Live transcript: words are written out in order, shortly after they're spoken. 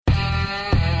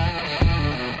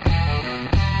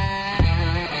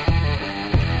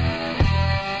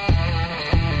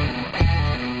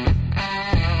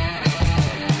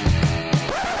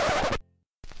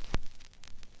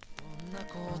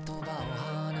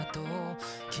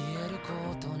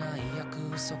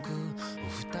束お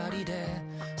二人で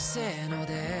せーの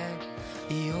で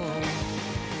いよう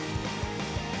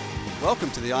Welcome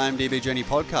to the IMDb Journey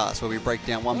podcast, where we break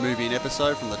down one movie an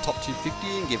episode from the top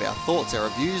 250 and give our thoughts, our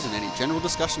reviews, and any general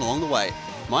discussion along the way.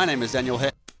 My name is Daniel He.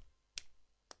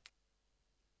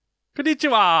 こんにち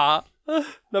は。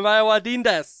名前はディン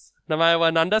です。名前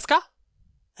は何ですか?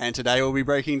 And today we'll be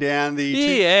breaking down the...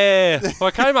 いいえ、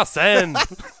わかりません。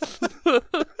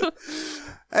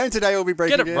And today we'll be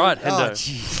breaking Get it down... right, Hendo. Oh,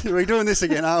 geez. We're doing this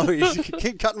again, aren't we? You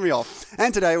keep cutting me off.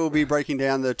 And today we'll be breaking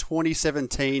down the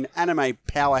 2017 anime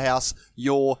powerhouse,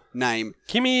 Your Name.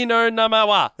 君の名前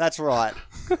は? That's right.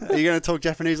 Are you going to talk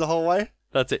Japanese the whole way?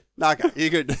 That's it. Okay, you're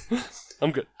good.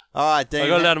 I'm good. All right, Dean. I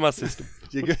got it out of my system.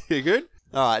 You're good? You're good?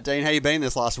 All right, Dean, how you been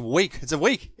this last week? It's a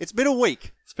week. It's been a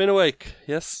week. It's been a week,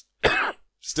 yes.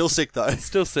 Still sick, though.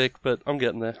 Still sick, but I'm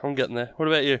getting there. What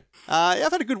about you? Yeah,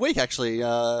 I've had a good week, actually.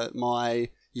 My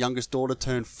youngest daughter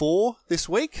turned 4 this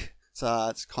week. So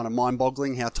it's kind of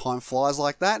mind-boggling how time flies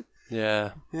like that.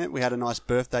 Yeah. Yeah, we had a nice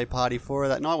birthday party for her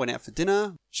that night, went out for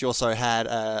dinner. She also had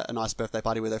a nice birthday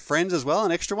party with her friends as well,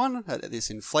 an extra one, at this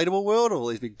inflatable world, all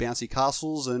these big bouncy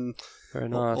castles and Very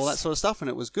nice. all that sort of stuff, and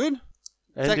it was good.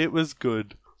 And it was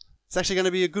good. It's actually going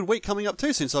to be a good week coming up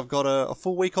too, since I've got a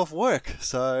full week off work.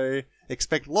 So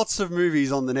expect lots of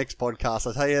movies on the next podcast,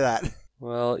 I'll tell you that.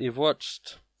 Well, you've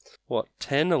watched,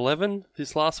 10, 11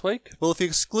 this last week? Well, if you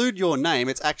exclude Your Name,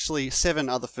 it's actually 7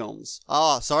 other films.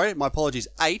 Sorry, my apologies,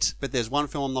 8, but there's one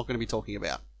film I'm not going to be talking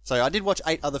about. So I did watch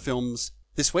 8 other films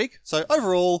this week, so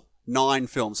overall, 9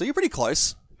 films. So you're pretty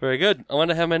close. Very good. I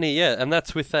wonder how many, and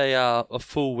that's with a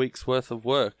full week's worth of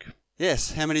work.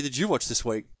 Yes, how many did you watch this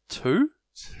week? 2?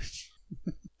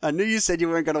 I knew you said you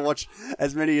weren't going to watch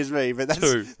as many as me, but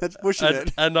 2. That's pushing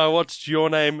it. And I watched Your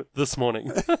Name this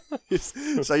morning.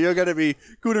 So you're going to be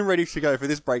good and ready to go for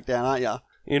this breakdown, aren't you?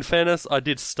 In fairness, I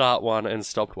did start one and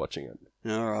stopped watching it.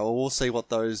 All right, well, we'll see what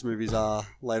those movies are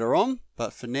later on.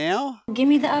 But for now... Give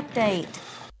me the update.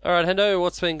 All right, Hendo,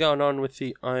 what's been going on with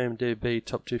the IMDb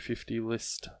Top 250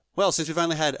 list? Well, since we've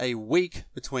only had a week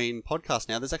between podcasts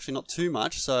now, there's actually not too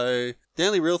much. So the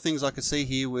only real things I could see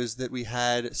here was that we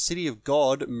had City of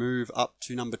God move up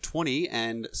to number 20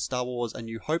 and Star Wars A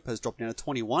New Hope has dropped down to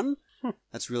 21.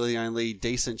 That's really the only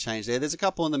decent change there. There's a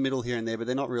couple in the middle here and there, but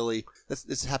they're not really...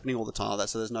 It's happening all the time,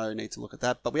 so there's no need to look at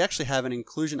that. But we actually have an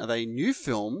inclusion of a new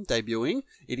film debuting.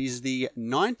 It is the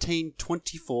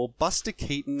 1924 Buster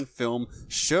Keaton film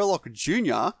Sherlock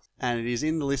Jr., and it is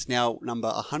in the list now, number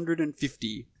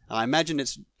 150. I imagine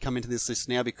it's come into this list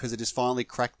now because it has finally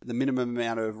cracked the minimum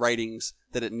amount of ratings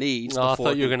that it needs. I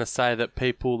thought you were going to say that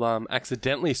people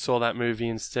accidentally saw that movie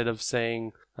instead of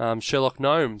seeing Sherlock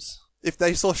Gnomes. If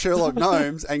they saw Sherlock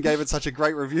Gnomes and gave it such a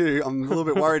great review, I'm a little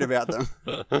bit worried about them.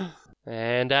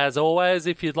 And as always,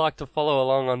 if you'd like to follow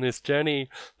along on this journey,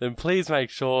 then please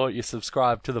make sure you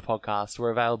subscribe to the podcast.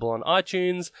 We're available on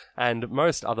iTunes and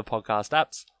most other podcast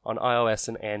apps on iOS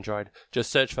and Android. Just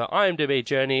search for IMDb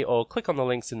Journey or click on the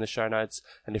links in the show notes.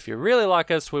 And if you really like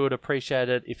us, we would appreciate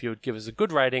it if you would give us a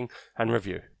good rating and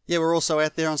review. Yeah, we're also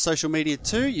out there on social media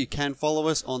too. You can follow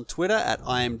us on Twitter at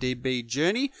IMDb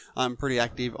Journey. I'm pretty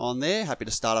active on there. Happy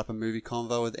to start up a movie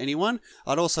convo with anyone.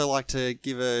 I'd also like to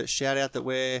give a shout out that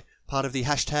we're part of the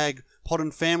hashtag Pod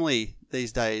and Family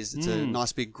these days. It's a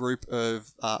nice big group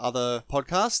of other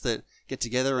podcasts that get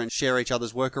together and share each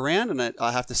other's work around. And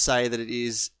I have to say that it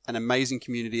is an amazing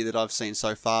community that I've seen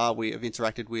so far. We have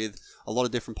interacted with a lot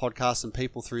of different podcasts and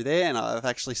people through there. And I've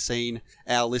actually seen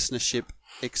our listenership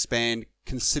expand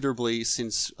considerably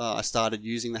since I started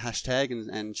using the hashtag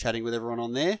and chatting with everyone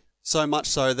on there. So much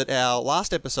so that our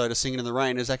last episode of Singing in the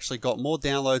Rain has actually got more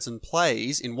downloads and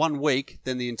plays in 1 week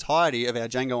than the entirety of our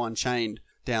Django Unchained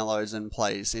downloads and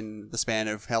plays in the span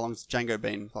of how long's Django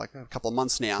been? Like a couple of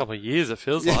months now. A couple of years, it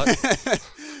feels like.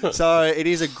 So it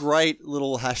is a great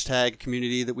little hashtag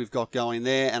community that we've got going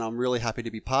there, and I'm really happy to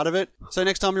be part of it. So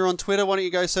next time you're on Twitter, why don't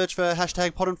you go search for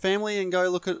hashtag Pod and Family and go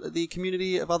look at the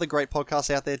community of other great podcasts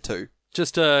out there too.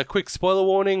 Just a quick spoiler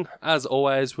warning. As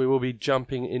always, we will be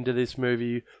jumping into this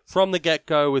movie from the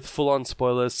get-go with full-on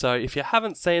spoilers. So if you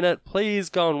haven't seen it, please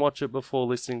go and watch it before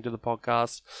listening to the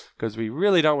podcast, because we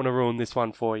really don't want to ruin this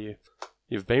one for you.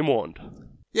 You've been warned.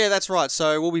 Yeah, that's right.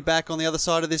 So we'll be back on the other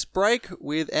side of this break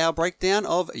with our breakdown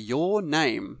of Your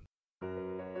Name.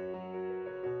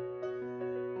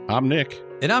 I'm Nick.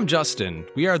 And I'm Justin.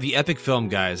 We are the Epic Film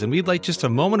Guys, and we'd like just a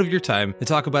moment of your time to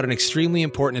talk about an extremely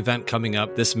important event coming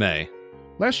up this May.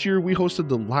 Last year, we hosted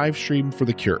the live stream for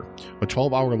the cure, a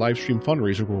 12-hour live stream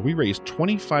fundraiser where we raised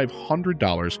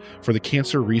 $2,500 for the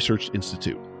Cancer Research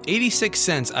Institute. 86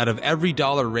 cents out of every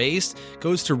dollar raised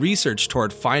goes to research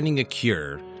toward finding a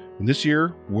cure. And this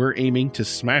year, we're aiming to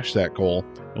smash that goal,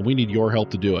 and we need your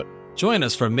help to do it. Join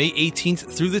us from May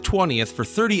 18th through the 20th for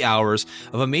 30 hours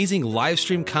of amazing live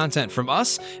stream content from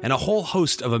us and a whole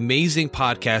host of amazing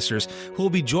podcasters who will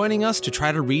be joining us to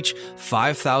try to reach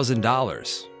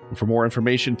 $5,000. For more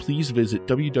information, please visit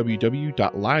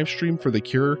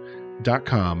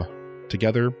www.livestreamforthecure.com.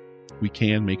 Together, we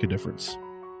can make a difference.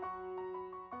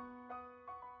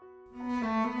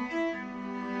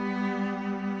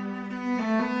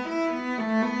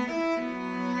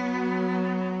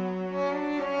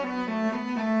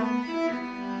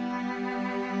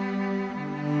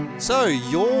 So,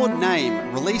 Your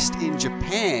Name, released in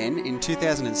Japan in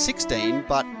 2016,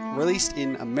 but released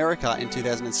in America in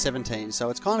 2017.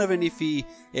 So it's kind of an iffy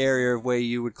area of where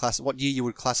you would what year you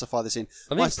would classify this in.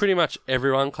 I think pretty much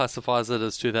everyone classifies it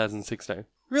as 2016.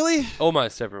 Really?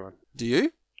 Almost everyone. Do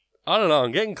you? I don't know,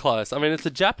 I'm getting close. I mean, it's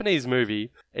a Japanese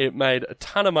movie. It made a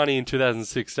ton of money in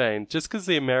 2016 just because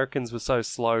the Americans were so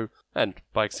slow, and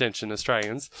by extension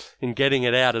Australians, in getting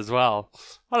it out as well.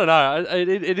 I don't know,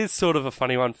 it is sort of a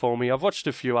funny one for me. I've watched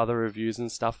a few other reviews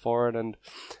and stuff for it, and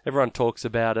everyone talks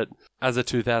about it as a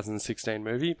 2016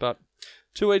 movie, but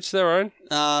to each their own.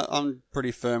 I'm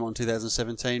pretty firm on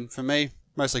 2017 for me,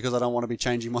 mostly because I don't want to be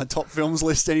changing my top films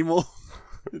list anymore.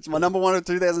 It's my number one of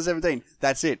 2017.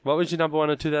 That's it. What was your number one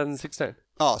of 2016?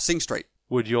 Oh, Sing Street.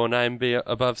 Would Your Name be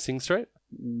above Sing Street?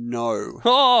 No.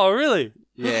 Oh, really?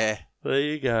 Yeah. There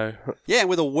you go. Yeah, and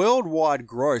with a worldwide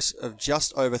gross of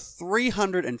just over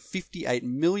 $358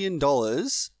 million,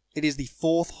 it is the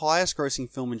fourth highest grossing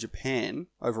film in Japan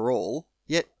overall,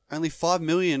 yet only $5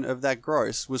 million of that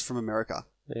gross was from America.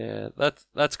 Yeah,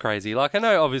 that's crazy. Like, I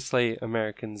know obviously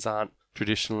Americans aren't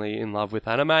traditionally in love with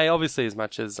anime, obviously as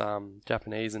much as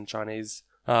Japanese and Chinese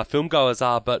filmgoers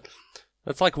are, but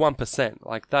that's like 1%.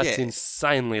 Like, that's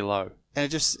insanely low.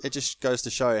 And it just goes to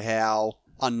show how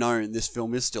unknown this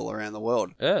film is still around the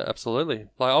world. Yeah, absolutely.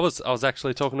 Like, I was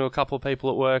actually talking to a couple of people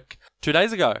at work 2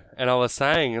 days ago, and I was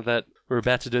saying that we're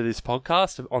about to do this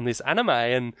podcast on this anime,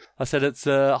 and I said it's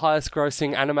the highest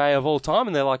grossing anime of all time,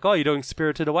 and they're like, oh, you're doing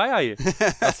Spirited Away, are you?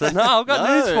 I said, no, I've got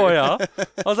news for you. I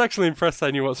was actually impressed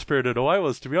they knew what Spirited Away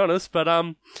was, to be honest, but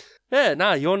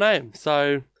Your Name.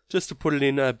 So, just to put it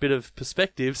in a bit of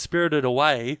perspective, Spirited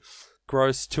Away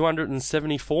grossed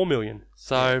 $274 million.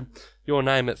 So, Your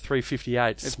Name at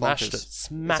 $358. Smashed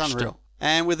It's it. unreal.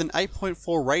 And with an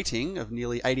 8.4 rating of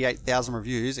nearly 88,000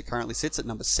 reviews, it currently sits at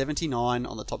number 79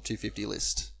 on the top 250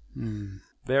 list.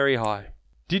 Very high.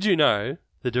 Did you know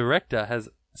the director has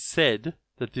said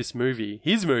that his movie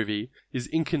is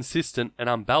inconsistent and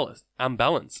unbalanced?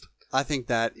 I think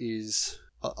that is...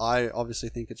 I obviously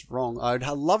think it's wrong. I'd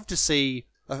love to see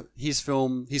his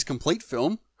complete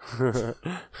film.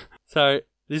 So,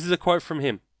 this is a quote from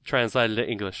him, translated to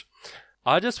English.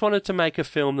 I just wanted to make a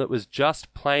film that was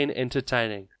just plain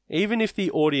entertaining. Even if the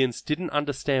audience didn't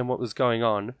understand what was going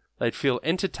on, they'd feel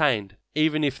entertained,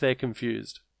 even if they're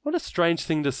confused. What a strange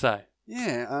thing to say.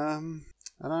 Yeah, I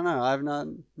don't know. I have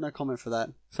no comment for that.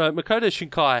 So, Makoto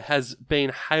Shinkai has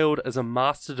been hailed as a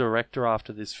master director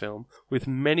after this film, with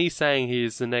many saying he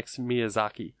is the next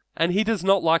Miyazaki. And he does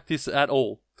not like this at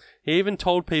all. He even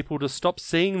told people to stop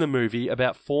seeing the movie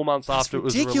about 4 months after it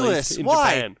was released in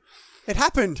Japan. It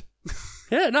happened.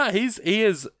 Yeah, no, he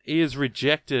has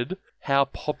rejected how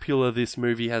popular this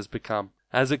movie has become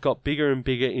as it got bigger and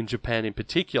bigger in Japan in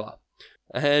particular.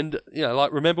 And,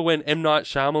 like, remember when M. Night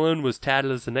Shyamalan was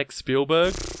touted as the next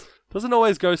Spielberg? Doesn't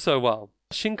always go so well.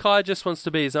 Shinkai just wants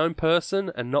to be his own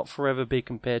person and not forever be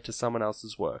compared to someone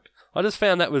else's work. I just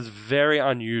found that was very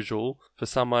unusual for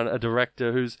a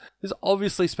director who's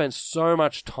obviously spent so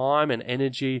much time and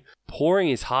energy pouring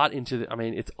his heart into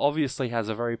it obviously has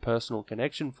a very personal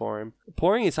connection for him,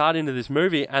 pouring his heart into this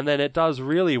movie, and then it does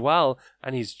really well,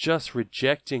 and he's just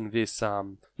rejecting this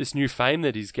new fame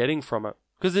that he's getting from it.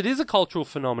 Because it is a cultural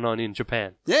phenomenon in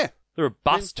Japan. Yeah. There are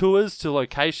bus tours to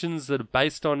locations that are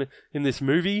based on in this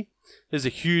movie. There's a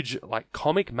huge,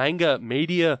 comic, manga,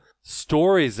 media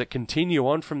stories that continue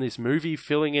on from this movie,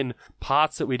 filling in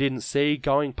parts that we didn't see,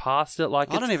 going past it. I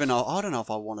don't know if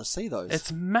I want to see those.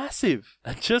 It's massive.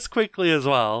 And just quickly as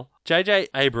well, J.J.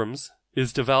 Abrams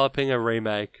is developing a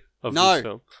remake of this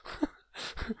film.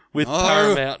 With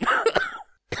Paramount.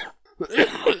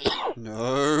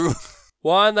 No.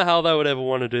 Why in the hell they would ever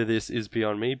want to do this is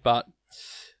beyond me, but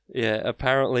yeah,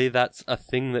 apparently that's a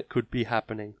thing that could be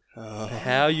happening.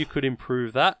 How you could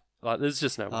improve that? There's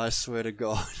just no way. I swear to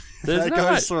God. There's that no way.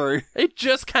 goes through. It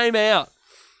just came out.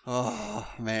 Oh,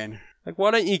 man.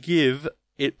 Why don't you give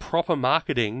it proper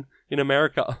marketing in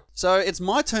America? So, it's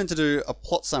my turn to do a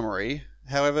plot summary.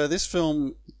 However, this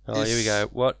film Oh, here we go.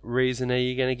 What reason are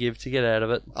you going to give to get out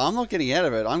of it? I'm not getting out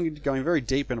of it. I'm going very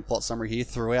deep in a plot summary here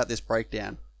throughout this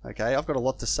breakdown. Okay, I've got a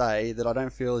lot to say that I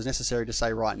don't feel is necessary to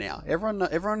say right now.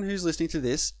 Everyone who's listening to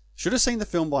this should have seen the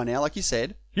film by now, like you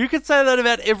said. You could say that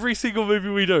about every single movie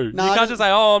we do. No, you can't just say,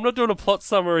 oh, I'm not doing a plot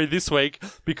summary this week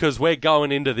because we're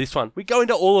going into this one. We go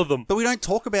into all of them. But we don't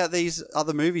talk about these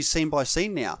other movies scene by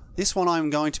scene now. This one I'm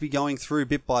going to be going through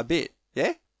bit by bit.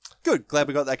 Yeah? Good. Glad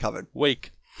we got that covered.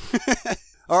 Week.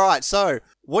 All right, so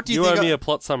what do you think... You owe me a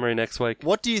plot summary next week.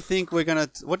 What do you think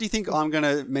I'm going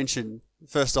to mention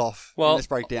first off in this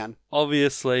breakdown?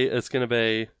 Obviously, it's going to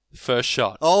be first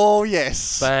shot. Oh,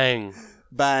 yes. Bang.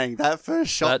 Bang. That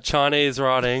first shot. That Chinese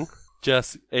writing,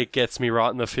 it gets me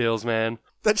right in the feels, man.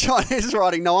 The Chinese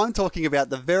writing. No, I'm talking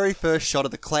about the very first shot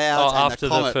of the clouds and after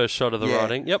the comet. the first shot of the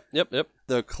writing. Yep.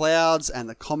 The clouds and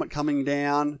the comet coming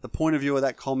down, the point of view of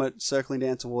that comet circling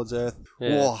down towards Earth.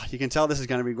 Yeah. Whoa, you can tell this is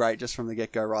going to be great just from the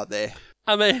get-go right there.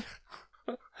 I mean,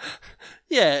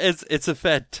 yeah, it's a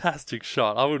fantastic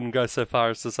shot. I wouldn't go so far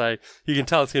as to say you can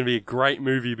tell it's going to be a great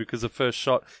movie because the first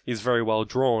shot is very well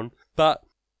drawn, but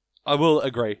I will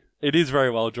agree. It is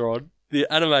very well drawn. The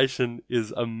animation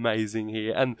is amazing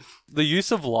here. And the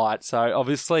use of light. So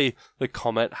obviously the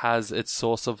comet has its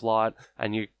source of light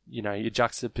and you're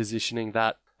juxtapositioning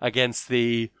that against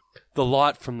the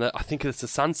light from I think it's a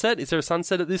sunset. Is there a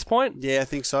sunset at this point? Yeah, I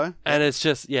think so. And it's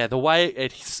just, the way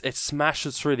it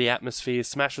smashes through the atmosphere,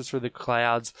 smashes through the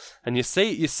clouds. And you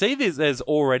see there's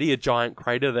already a giant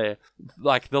crater there,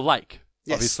 like the lake.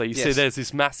 Yes, obviously, you see there's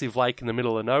this massive lake in the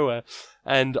middle of nowhere.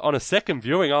 And on a second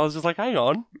viewing, I was just like, hang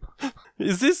on.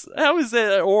 How is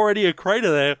there already a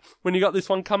crater there when you got this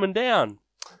one coming down?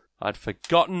 I'd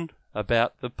forgotten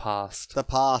about the past. The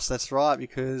past, that's right,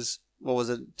 because, what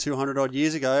was it, 200 odd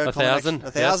years ago? 1,000.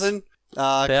 1,000?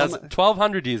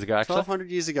 1,200 years ago, actually. 1,200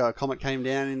 years ago, a comet came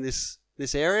down in this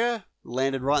area,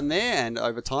 landed right in there, and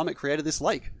over time it created this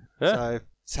lake. Yeah. So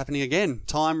it's happening again.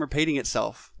 Time repeating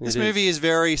itself. This movie is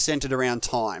very centered around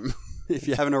time, if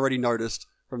you haven't already noticed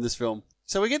from this film.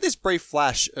 So we get this brief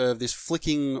flash of this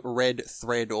flicking red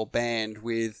thread or band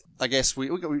with, I guess we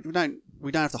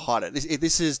don't have to hide it.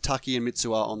 This is Taki and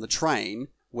Mitsuha on the train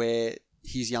where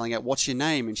he's yelling out, "What's your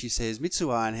name?" And she says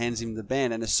Mitsuha and hands him the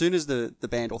band. And as soon as the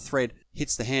band or thread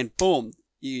hits the hand, boom,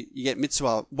 you get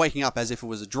Mitsuha waking up as if it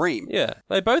was a dream. Yeah,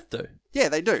 they both do. Yeah,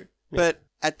 they do. Yeah. But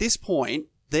at this point,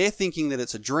 they're thinking that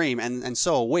it's a dream, and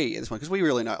so are we at this point, because we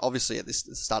really know, obviously at the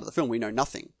start of the film, we know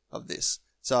nothing of this.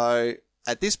 So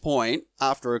at this point,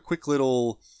 after a quick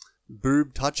little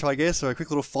boob touch, I guess, or a quick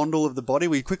little fondle of the body,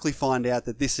 we quickly find out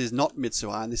that this is not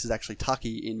Mitsuha, and this is actually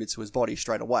Taki in Mitsuha's body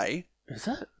straight away. Is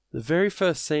that? The very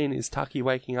first scene is Taki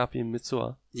waking up in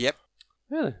Mitsuha. Yep.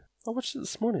 Really? I watched it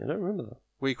this morning. I don't remember that.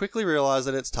 We quickly realise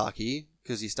that it's Taki,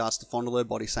 because he starts to fondle her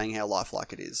body, saying how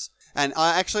lifelike it is. And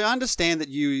I understand that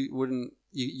you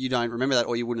don't remember that,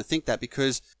 or you wouldn't think that,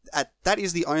 because that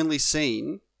is the only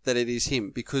scene that it is him,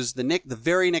 because the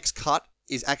very next cut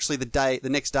is actually the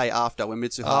next day after, when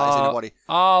Mitsuha is in her body.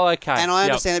 Oh, okay. And I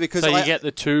understand it because so you get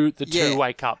the two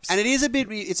wake ups, and it's a bit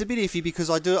iffy, because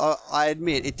I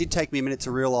admit it did take me a minute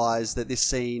to realise that this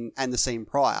scene and the scene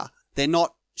prior, they're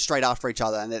not straight after each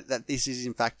other, and that this is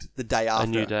in fact the day after. A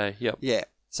new day. Yep. Yeah.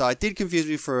 So it did confuse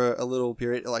me for a little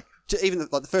period, even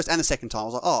the first and the second time. I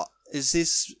was like, oh, is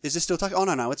this still Taki? Oh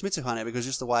no, it's Mitsuha now, because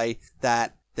just the way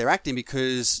that they're acting,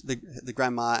 because the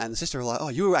grandma and the sister are like, oh,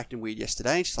 you were acting weird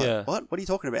yesterday. And she's like, what? What are you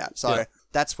talking about? So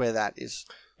that's where that is.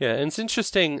 Yeah, and it's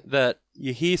interesting that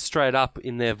you hear straight up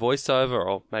in their voiceover,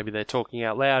 or maybe they're talking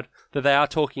out loud, that they are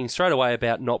talking straight away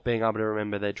about not being able to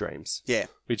remember their dreams. Yeah.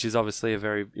 Which is obviously a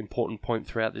very important point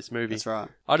throughout this movie. That's right.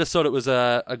 I just thought it was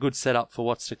a good setup for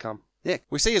what's to come. Yeah.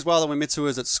 We see as well that when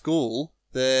Mitsuha's at school,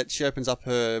 that she opens up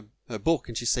her book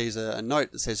and she sees a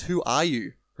note that says, "Who are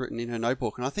you?" written in her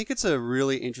notebook. And I think it's a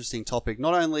really interesting topic.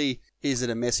 Not only is it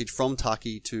a message from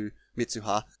Taki to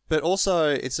Mitsuha, but also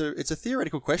it's a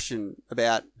theoretical question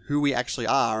about who we actually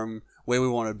are and where we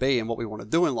want to be and what we want to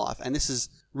do in life. And this is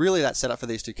really that setup for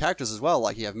these two characters as well.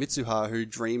 Like, you have Mitsuha, who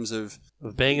dreams of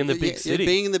being in the big city.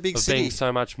 Being in the big city. Being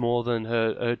so much more than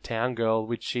her town girl,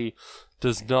 which she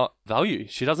does not value.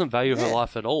 She doesn't value her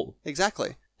life at all.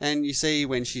 Exactly. And you see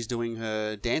when she's doing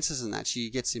her dances and that,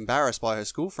 she gets embarrassed by her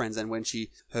school friends. And when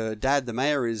her dad, the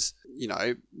mayor, is,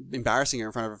 embarrassing her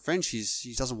in front of her friends,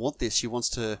 she doesn't want this. She wants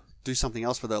to do something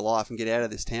else with her life and get out of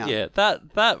this town. Yeah,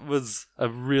 that was a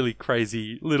really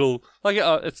crazy little,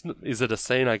 is it a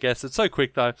scene, I guess? It's so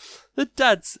quick though. The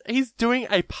dad's, he's doing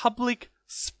a public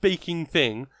speaking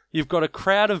thing You've got a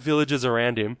crowd of villagers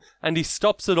around him, and he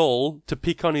stops it all to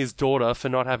pick on his daughter for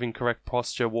not having correct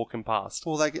posture walking past.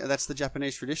 Well, that's the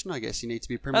Japanese tradition, I guess. You need to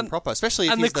be prim and proper, especially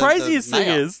if And he's the craziest thing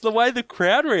mayor. is, the way the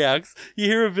crowd reacts, you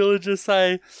hear a villager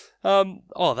say,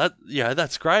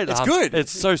 that's great. It's good.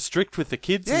 It's so strict with the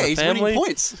kids Yeah, and the he's family. winning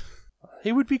points.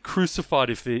 He would be crucified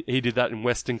if he did that in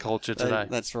Western culture today.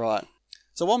 That's right.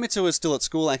 So while Mitsuo is still at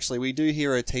school, actually, we do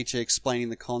hear a teacher explaining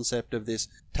the concept of this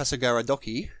Tasugara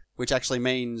Doki, which actually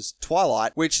means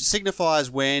twilight, which signifies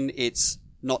when it's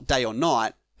not day or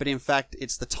night, but in fact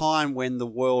it's the time when the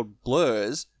world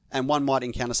blurs and one might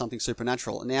encounter something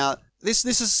supernatural. Now, this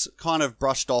is kind of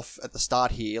brushed off at the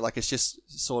start here, like it's just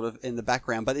sort of in the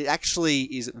background, but it actually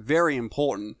is very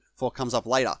important for what comes up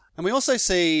later. And we also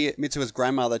see Mitsua's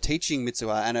grandmother teaching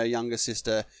Mitsuha and her younger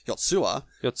sister Yotsua.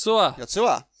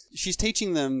 She's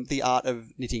teaching them the art of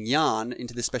knitting yarn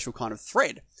into this special kind of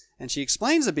thread. And she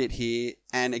explains a bit here,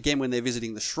 and again when they're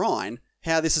visiting the shrine,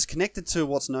 how this is connected to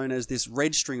what's known as this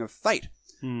red string of fate,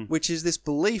 which is this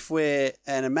belief where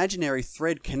an imaginary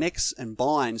thread connects and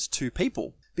binds two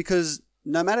people. Because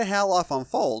no matter how life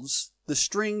unfolds, the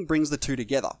string brings the two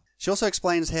together. She also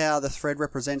explains how the thread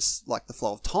represents like the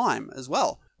flow of time as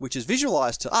well, which is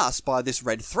visualized to us by this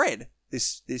red thread.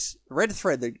 This red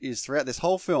thread that is throughout this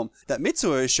whole film that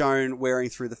Mitsuo is shown wearing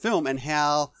through the film, and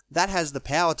how that has the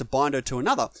power to bind her to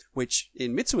another, which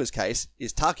in Mitsuo's case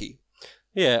is Taki.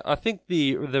 Yeah, I think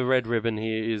the red ribbon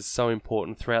here is so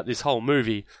important throughout this whole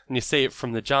movie, and you see it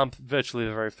from the jump, virtually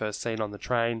the very first scene on the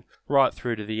train, right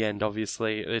through to the end.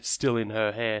 Obviously, it's still in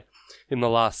her hair in the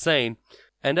last scene,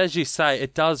 and as you say,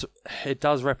 it does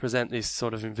represent this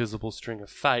sort of invisible string of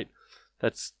fate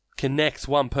that connects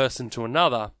one person to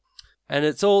another. And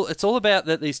it's all about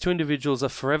that these two individuals are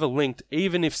forever linked,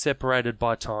 even if separated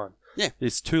by time. Yeah.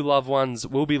 These two loved ones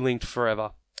will be linked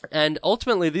forever. And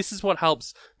ultimately, this is what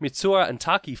helps Mitsuha and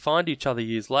Taki find each other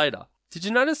years later. Did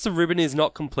you notice the ribbon is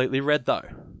not completely red, though?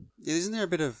 Yeah, isn't there a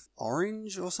bit of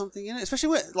orange or something in it? Especially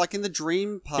where, like in the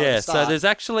dream part Yeah, of the start. so there's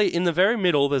actually, in the very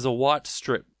middle, there's a white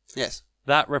strip. Yes.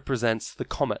 That represents the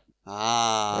comet.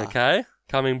 Ah. Okay?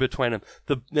 Coming between them.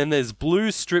 Then there's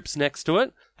blue strips next to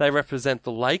it. They represent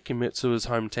the lake in Mitsuha's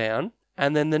hometown.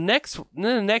 And then the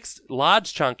next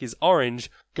large chunk is orange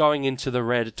going into the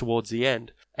red towards the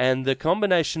end. And the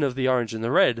combination of the orange and the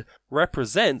red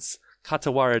represents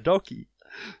Katawara Doki.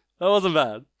 That wasn't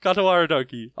bad. Katawara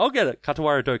Doki. I'll get it.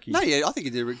 Katawara Doki. No, yeah, I think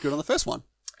you did good on the first one.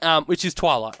 Which is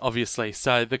twilight, obviously.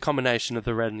 So the combination of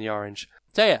the red and the orange.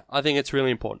 So yeah, I think it's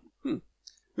really important.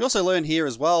 We also learn here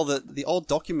as well that the old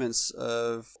documents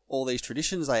of all these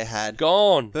traditions they had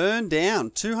Gone. burned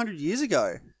down 200 years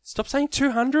ago. Stop saying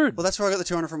 200. Well, that's where I got the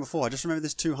 200 from before. I just remember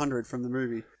this 200 from the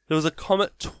movie. There was a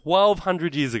comet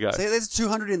 1,200 years ago. See, there's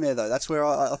 200 in there, though. That's where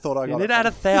I thought I got You it need to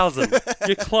add from. 1,000.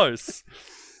 You're close.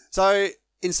 So,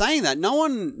 in saying that, no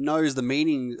one knows the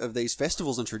meaning of these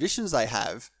festivals and traditions they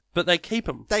have. But they keep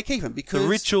them. They keep them because... The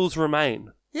rituals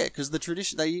remain. Yeah, because the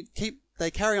tradition... They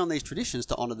carry on these traditions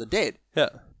to honour the dead. Yeah.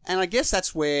 And I guess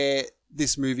that's where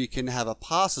this movie can have a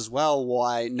pass as well,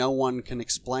 why no one can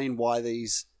explain why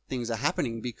these things are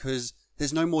happening, because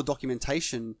there's no more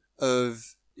documentation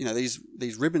of, you know, these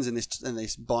ribbons and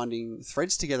these binding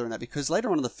threads together and that, because later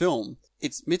on in the film,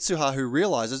 it's Mitsuha who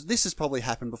realizes this has probably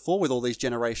happened before with all these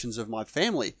generations of my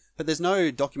family, but there's no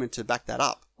document to back that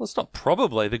up. Well, it's not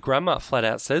probably. The grandma flat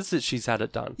out says that she's had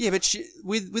it done. Yeah, but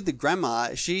with the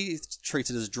grandma, she treats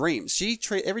it as dreams.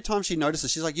 Every time she notices,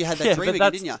 she's like, you had that dream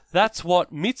again, didn't you? That's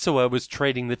what Mitsuha was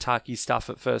treating the Taki stuff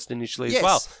at first initially as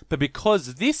well. But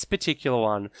because this particular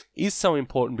one is so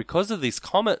important, because of this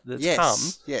comet that's come,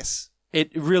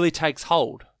 it really takes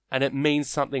hold and it means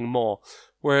something more.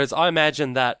 Whereas I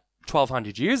imagine that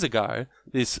 1,200 years ago,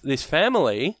 this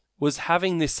family was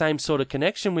having this same sort of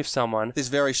connection with someone. This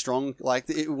very strong, like,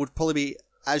 it would probably be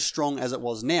as strong as it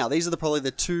was now. These are probably the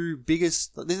two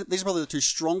biggest, these are probably the two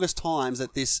strongest times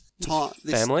that this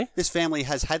family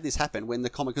has had this happen, when the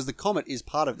comet, because the comet is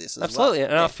part of this as Absolutely. well.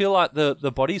 And I feel like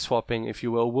the body swapping, if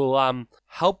you will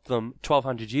help them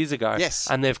 1,200 years ago. Yes.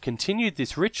 And they've continued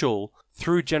this ritual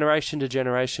through generation to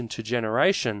generation to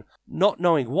generation, not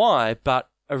knowing why, but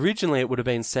originally it would have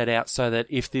been set out so that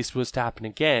if this was to happen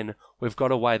again, we've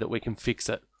got a way that we can fix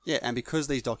it. Yeah, and because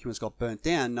these documents got burnt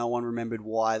down, no one remembered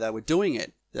why they were doing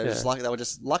it. They were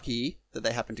just lucky that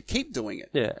they happened to keep doing it.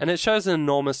 Yeah, and it shows an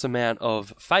enormous amount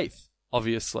of faith,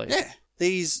 obviously. Yeah,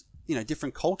 these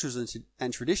different cultures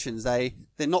and traditions, they're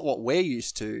not what we're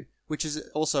used to, which is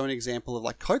also an example of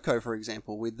like Coco, for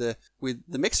example, with the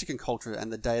Mexican culture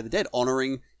and the Day of the Dead,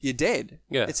 honoring your dead.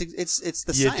 Yeah, it's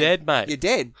the same. You're dead, mate. You're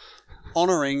dead.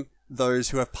 Honouring those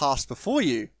who have passed before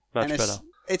you. Much better.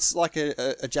 it's like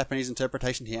a Japanese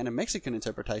interpretation here and a Mexican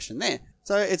interpretation there.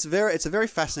 So it's a very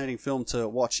fascinating film to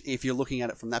watch if you're looking at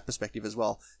it from that perspective as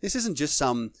well. This isn't just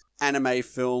some anime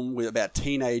film about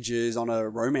teenagers on a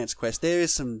romance quest. There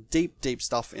is some deep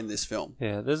stuff in this film.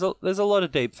 Yeah, there's a lot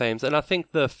of deep themes, and I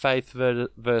think the faith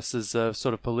versus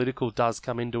sort of political does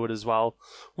come into it as well,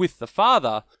 with the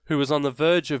father, who was on the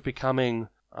verge of becoming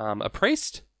a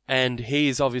priest, and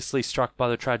he's obviously struck by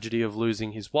the tragedy of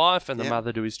losing his wife and the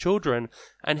mother to his children,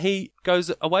 and he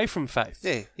goes away from faith.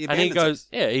 Yeah,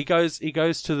 he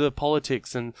goes to the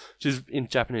politics, and which is in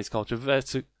Japanese culture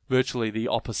virtually the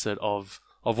opposite of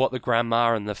what the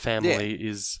grandma and the family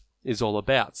is all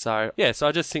about. So so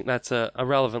I just think that's a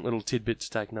relevant little tidbit to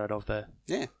take note of there.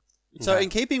 Yeah. So in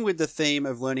keeping with the theme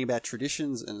of learning about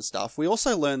traditions and stuff, we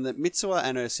also learn that Mitsuha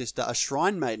and her sister are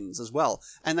shrine maidens as well,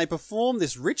 and they perform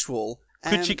this ritual.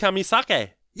 Kuchikami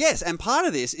sake. Yes, and part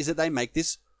of this is that they make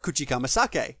this kuchikama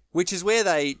sake, which is where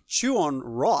they chew on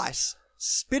rice,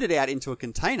 spit it out into a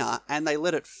container, and they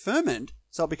let it ferment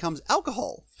so it becomes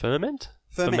alcohol. Ferment.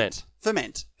 Ferment.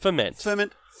 It's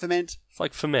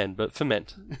like ferment, but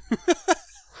ferment.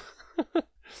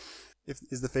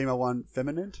 Is the female one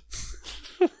feminine?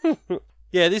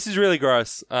 Yeah, this is really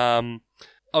gross.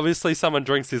 Obviously, someone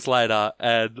drinks this later,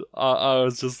 and I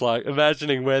was just like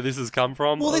imagining where this has come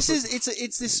from. Well, it's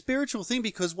this spiritual thing,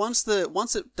 because once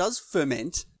it does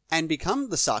ferment and become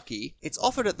the sake, it's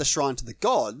offered at the shrine to the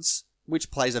gods,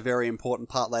 which plays a very important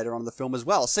part later on in the film as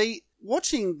well. See,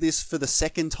 watching this for the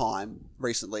second time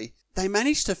recently, they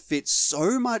managed to fit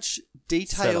so much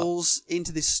details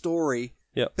into this story.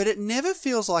 Yep. But it never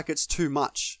feels like it's too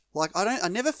much. Like I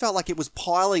never felt like it was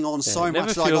piling on so much. It never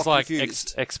that feels I got like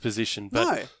confused. exposition. But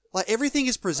No, like everything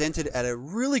is presented at a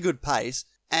really good pace,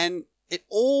 and it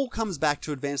all comes back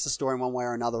to advance the story in one way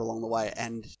or another along the way.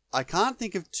 And I can't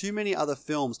think of too many other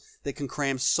films that can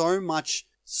cram so much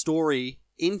story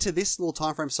into this little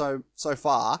time frame so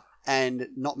far and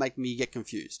not make me get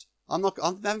confused. I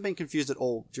haven't been confused at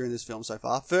all during this film so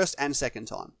far, first and second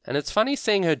time. And it's funny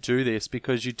seeing her do this,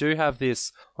 because you do have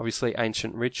this obviously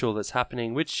ancient ritual that's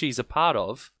happening, which she's a part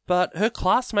of, but her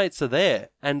classmates are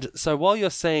there. And so while you're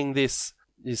seeing this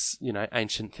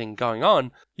ancient thing going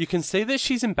on, you can see that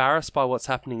she's embarrassed by what's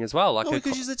happening as well.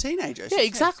 Because she's a teenager. Yeah,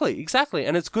 exactly.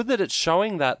 And it's good that it's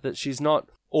showing that she's not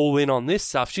all in on this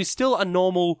stuff. She's still a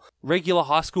normal, regular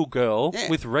high school girl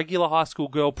with regular high school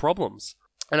girl problems.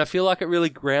 And I feel like it really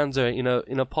grounds her in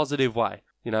a positive way.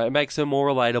 It makes her more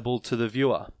relatable to the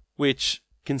viewer, which,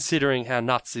 considering how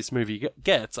nuts this movie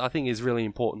gets, I think is really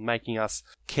important, making us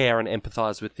care and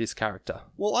empathise with this character.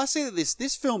 Well, I see that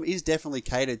this film is definitely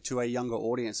catered to a younger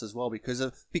audience as well, because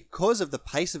of the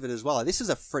pace of it as well. This is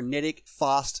a frenetic,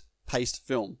 fast-paced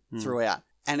film throughout.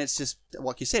 And it's just,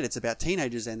 like you said, it's about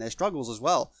teenagers and their struggles as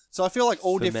well. So I feel like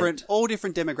all different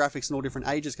demographics and all different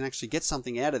ages can actually get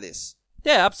something out of this.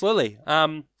 Yeah, absolutely.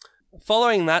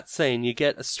 Following that scene, you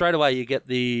get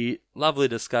the lovely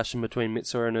discussion between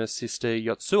Mitsuha and her sister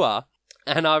Yotsuha,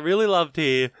 and I really loved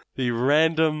here the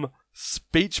random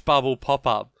speech bubble pop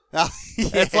up.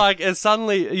 It's like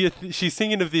suddenly she's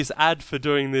thinking of this ad for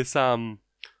doing this.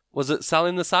 Was it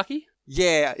selling the sake?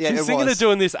 Yeah, She's thinking of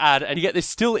doing this ad, and you get this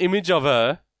still image of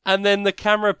her. And then the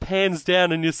camera pans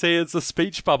down and you see it's a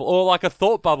speech bubble, or like a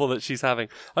thought bubble that she's having.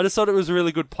 I just thought it was a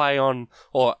really good play on,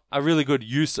 or a really good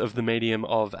use of the medium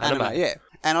of anime. Yeah.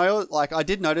 And I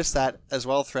did notice that as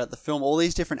well throughout the film, all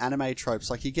these different anime tropes.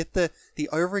 Like you get the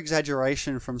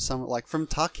over-exaggeration from from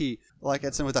Taki, like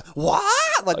it's some with the, what?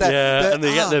 Like that. Yeah, and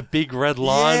they get the big red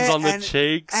lines on the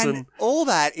cheeks. And all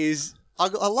that is, I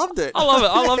loved it. I love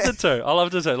it. I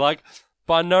loved it too. Like,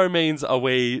 by no means are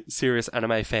we serious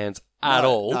anime fans at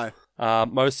all. No.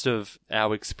 Most of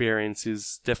our experience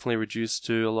is definitely reduced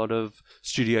to a lot of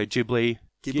Studio Ghibli.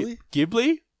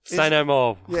 Ghibli? Say no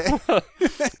more. Yeah.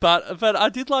 But I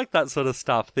did like that sort of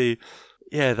stuff.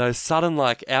 Those sudden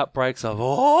outbreaks of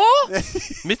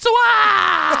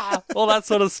Mitsuha! All that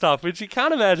sort of stuff, which you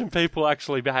can't imagine people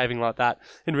actually behaving like that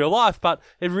in real life, but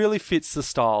it really fits the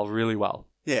style really well.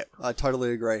 Yeah, I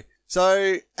totally agree.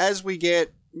 So, as we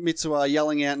get Mitsuha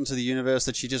yelling out into the universe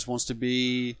that she just wants to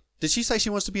be... Did she say she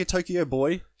wants to be a Tokyo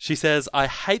boy? She says, I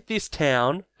hate this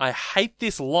town. I hate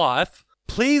this life.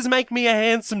 Please make me a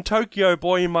handsome Tokyo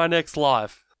boy in my next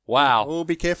life. Wow. Well,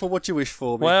 be careful what you wish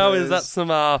for. Wow, is that some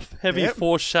heavy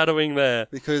foreshadowing there?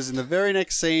 Because in the very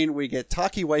next scene, we get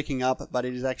Taki waking up, but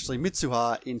it is actually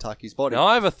Mitsuha in Taki's body. Now,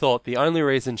 I ever thought the only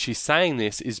reason she's saying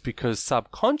this is because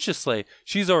subconsciously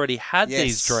she's already had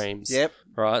these dreams. Yep.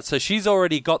 Right? So she's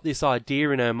already got this idea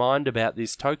in her mind about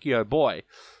this Tokyo boy.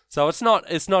 So it's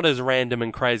not as random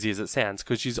and crazy as it sounds,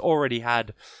 because she's already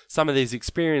had some of these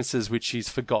experiences which she's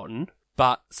forgotten.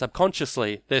 but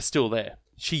subconsciously, they're still there.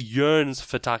 She yearns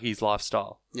for Taki's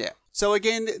lifestyle. Yeah. So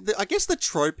again, I guess the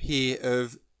trope here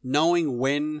of knowing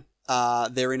when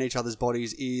they're in each other's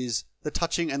bodies is the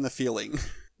touching and the feeling.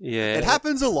 Yeah. It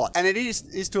happens a lot. And it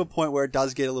is to a point where it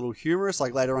does get a little humorous,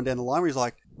 like later on down the line where he's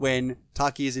like, when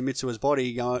Taki is in Mitsuha's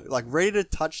body, going, like ready to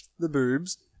touch the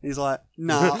boobs, and he's like,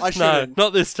 nah, I shouldn't. No,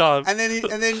 not this time. And then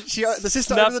the sister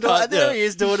Snap opens the door, cut, and there yeah. he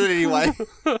is doing it anyway.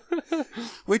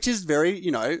 Which is very,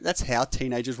 that's how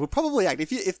teenagers would probably act.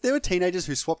 If there were teenagers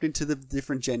who swapped into the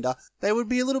different gender, they would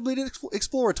be a little bit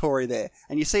exploratory there.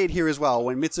 And you see it here as well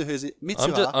when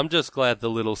Mitsuha... I'm just glad the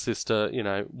little sister,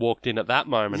 walked in at that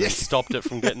moment and stopped it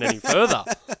from getting any further,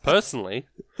 personally.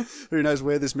 Who knows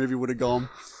where this movie would have gone.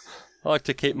 I like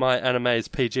to keep my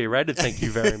animes PG rated, thank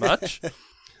you very much.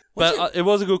 But it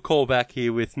was a good callback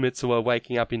here with Mitsuha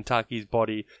waking up in Taki's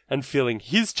body and feeling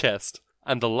his chest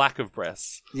and the lack of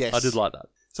breasts. Yes. I did like that.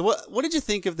 So what did you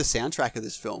think of the soundtrack of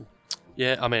this film?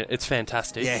 Yeah, I mean, it's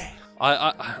fantastic. Yeah.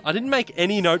 I didn't make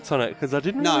any notes on it because I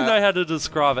didn't really know how to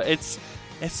describe it.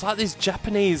 It's like this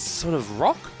Japanese sort of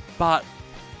rock, but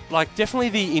like definitely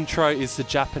the intro is the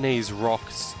Japanese rock,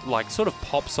 like sort of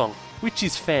pop song, which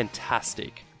is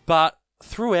fantastic. But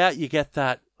throughout you get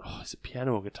that, is it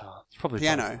piano or guitar? It's probably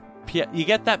piano. You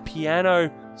get that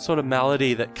piano sort of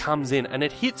melody that comes in and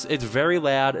it hits, it's very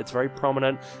loud, it's very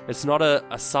prominent. It's not a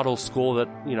subtle score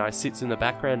that, sits in the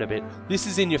background a bit. This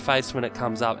is in your face when it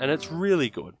comes up and it's really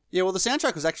good. Yeah, well, the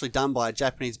soundtrack was actually done by a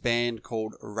Japanese band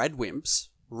called Radwimps,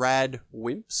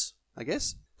 I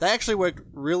guess. They actually worked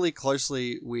really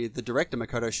closely with the director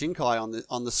Makoto Shinkai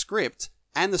on the script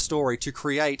and the story to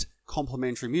create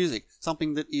complementary music,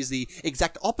 something that is the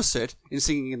exact opposite in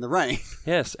Singing in the Rain.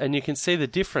 Yes, and you can see the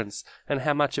difference and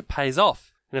how much it pays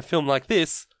off in a film like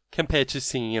this compared to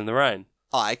Singing in the Rain.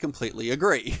 I completely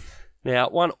agree. Now,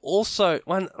 one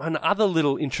other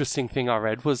little interesting thing I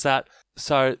read was that,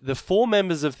 so the 4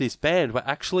 members of this band were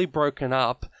actually broken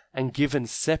up and given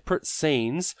separate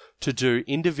scenes to do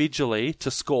individually to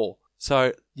score.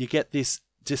 So you get this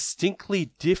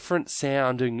distinctly different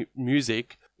sounding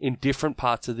music in different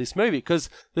parts of this movie, because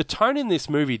the tone in this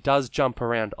movie does jump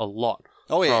around a lot.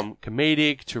 Oh, yeah. From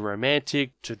comedic to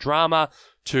romantic to drama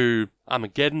to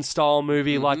Armageddon style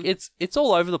movie. Mm-hmm. Like it's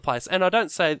all over the place. And I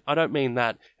don't mean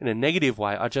that in a negative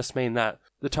way. I just mean that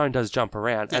the tone does jump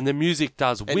around and the music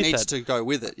does with it. It needs to go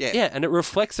with it, yeah. Yeah, and it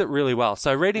reflects it really well.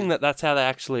 So reading that's how they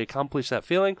actually accomplish that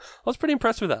feeling, I was pretty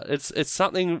impressed with that. It's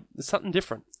something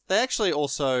different. They actually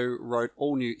also wrote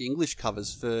all new English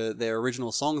covers for their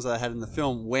original songs that they had in the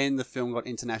film when the film got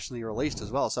internationally released as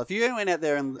well. So if you went out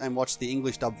there and watched the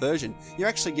English dub version, you're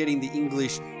actually getting the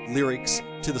English lyrics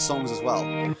to the songs as well.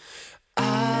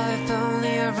 If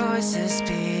only our voices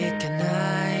speak at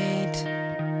night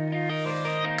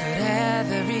could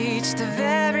ever reach the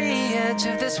very edge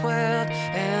of this world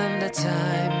and the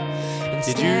time.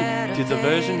 Did the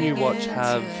version you watch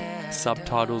have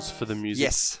subtitles for the music?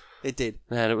 Yes. It did.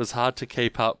 Man, it was hard to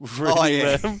keep up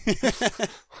reading them.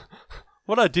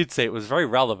 What I did see, it was very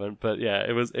relevant, but yeah,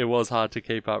 it was hard to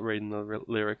keep up reading the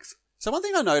lyrics. So one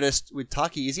thing I noticed with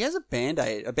Taki is he has a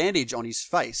bandage on his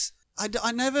face.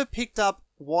 I never picked up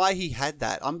why he had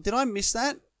that. Did I miss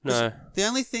that? No. The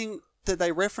only thing that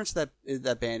they reference that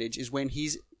bandage is when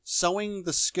he's sewing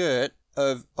the skirt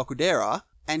of Okudera,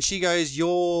 and she goes,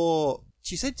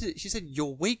 She said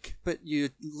you're weak, but you're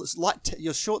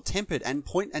short-tempered, and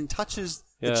touches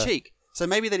the cheek. So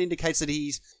maybe that indicates that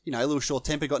he's a little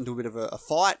short-tempered, got into a bit of a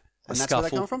fight, and that's where they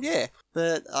come from. Yeah,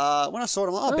 but when I saw it,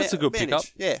 I'm like, that's a good bandage. pickup.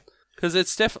 Yeah, because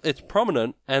it's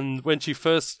prominent, and when she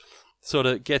first sort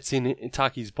of gets in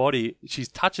Taki's body, she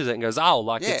touches it and goes,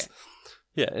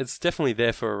 it's definitely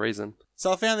there for a reason.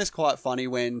 So I found this quite funny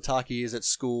when Taki is at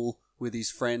school with his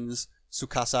friends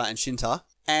Tsukasa and Shinta,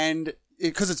 and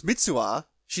because it's Mitsuha,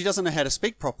 she doesn't know how to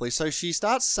speak properly, so she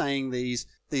starts saying these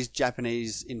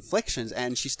Japanese inflections,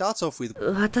 and she starts off with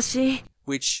 "watashi,"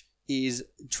 which is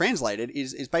translated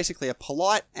is basically a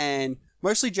polite and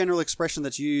mostly general expression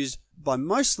that's used by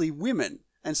mostly women.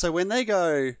 And so when they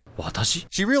go "watashi,"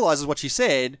 she realizes what she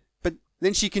said, but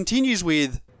then she continues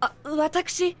with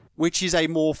 "watashi," which is a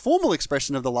more formal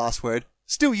expression of the last word,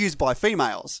 still used by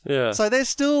females. Yeah. So they're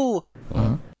still.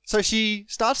 So she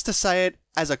starts to say it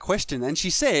as a question, and she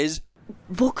says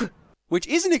 "boku," which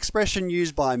is an expression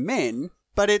used by men,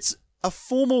 but it's a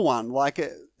formal one. Like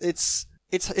it's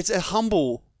a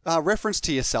humble reference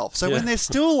to yourself. So when they're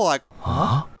still like,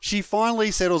 she finally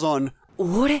settles on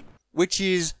 "ore," which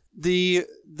is the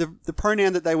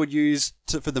pronoun that they would use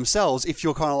for themselves if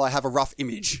you're kind of like have a rough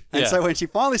image. And so when she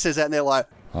finally says that, and they're like,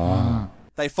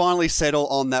 they finally settle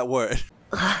on that word.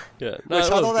 Yeah. Which I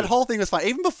thought that whole thing was fun.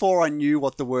 Even before I knew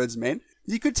what the words meant,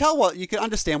 you could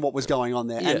understand what was going on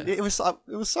there. And it was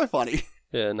so funny.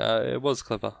 Yeah, no, it was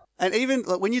clever. And even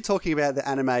like, when you're talking about the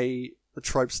anime, the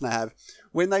tropes they have,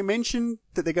 when they mention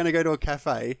that they're going to go to a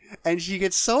cafe, and she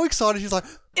gets so excited, she's like,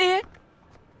 Yeah.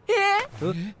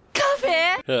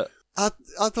 I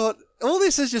thought all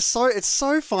this is just it's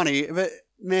so funny. But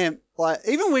man, like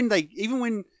even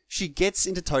when she gets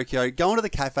into Tokyo, going to the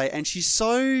cafe, and she's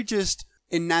so just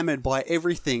enamored by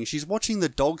everything. She's watching the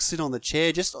dog sit on the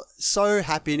chair, just so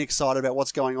happy and excited about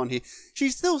what's going on here. She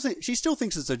still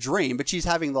thinks it's a dream, but she's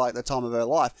having like the time of her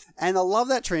life. And I love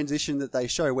that transition that they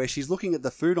show where she's looking at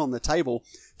the food on the table,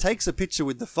 takes a picture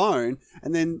with the phone,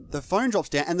 and then the phone drops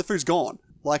down and the food's gone.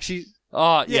 Like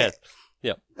Yeah.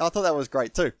 I thought that was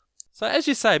great too. So as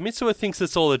you say, Mitsuha thinks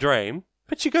it's all a dream,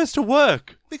 but she goes to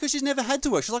work. Because she's never had to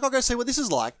work. She's like, I'll go see what this is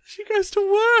like. She goes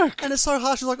to work. And it's so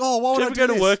hard. She's like, oh, why would Do I you do ever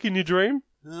go this? to work in your dream?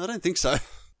 No, I don't think so.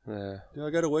 Yeah. Do I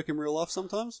go to work in real life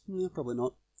sometimes? Probably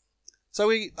not. So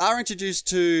we are introduced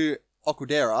to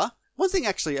Okudera. One thing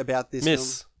actually about this film...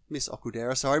 Miss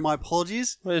Okudera, sorry, my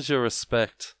apologies. Where's your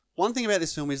respect? One thing about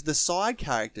this film is the side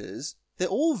characters, they're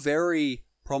all very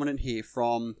prominent here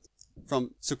from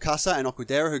Tsukasa and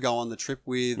Okudera who go on the trip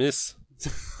with... Miss.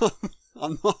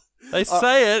 I'm not... They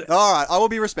say it. Alright, I will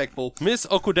be respectful. Miss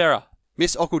Okudera.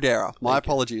 Miss Okudera. My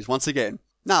apologies once again.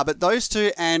 Nah, but those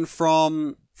two and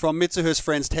from Mitsuha's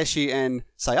friends Teshi and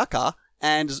Sayaka,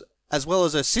 and as well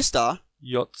as her sister...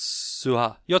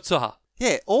 Yotsuha.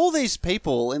 Yeah, all these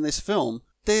people in this film,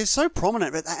 they're so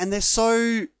prominent and they're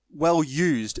so well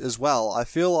used as well. I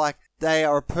feel like they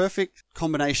are a perfect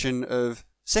combination of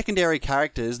secondary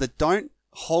characters that don't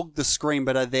hog the screen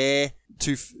but are there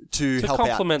to help out. To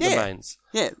complement the mains.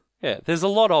 Yeah. Yeah, there's a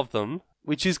lot of them,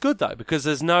 which is good though, because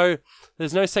there's no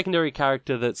secondary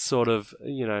character that's sort of,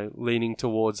 leaning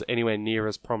towards anywhere near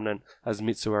as prominent as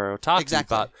Mitsuha or Taki.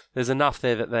 Exactly. But there's enough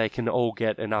there that they can all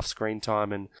get enough screen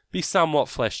time and be somewhat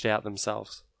fleshed out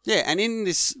themselves. Yeah, and in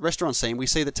this restaurant scene, we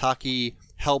see that Taki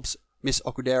helps Miss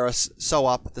Okudera sew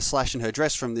up the slash in her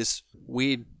dress from this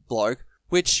weird bloke,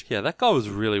 which... Yeah, that guy was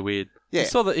really weird. Yeah. You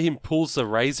saw that he pulls the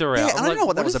razor out. Yeah, and I don't know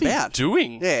what that was about.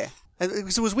 Doing? Yeah.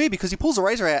 It was weird because he pulls the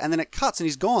razor out and then it cuts and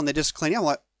he's gone. They're just cleaning up. I'm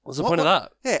like, what's the point of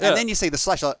that? Yeah, and then you see the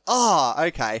slash, like,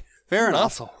 okay, fair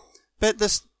enough. Asshole. But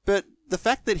the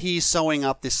fact that he's sewing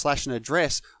up this slash in her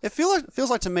dress, it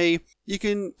feels like to me, you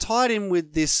can tie it in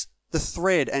with the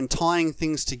thread and tying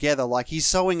things together. Like he's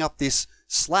sewing up this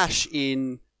slash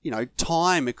in,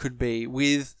 time it could be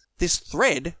with this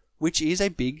thread, which is a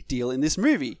big deal in this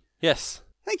movie. Yes.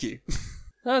 Thank you.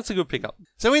 No, that's a good pickup.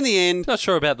 So in the end... Not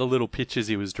sure about the little pictures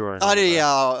he was drawing.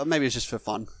 Maybe it's just for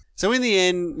fun. So in the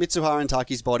end, Mitsuha and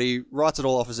Taki's body writes it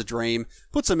all off as a dream,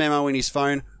 puts a memo in his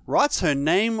phone, writes her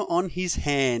name on his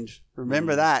hand.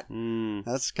 Remember that.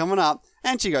 That's coming up.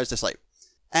 And she goes to sleep.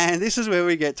 And this is where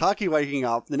we get Taki waking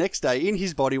up the next day in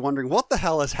his body wondering what the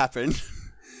hell has happened.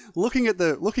 looking at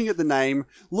the name,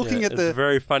 It's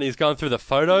very funny. He's going through the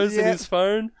photos in his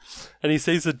phone and he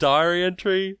sees the diary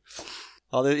entry.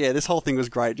 Oh, yeah, this whole thing was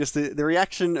great. Just the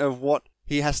reaction of what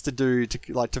he has to do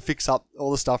to fix up all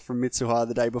the stuff from Mitsuha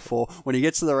the day before when he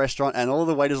gets to the restaurant and all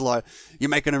the waiters are like, "You're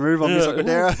making a move on Miss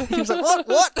Okudera?" He's like,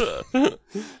 "What?"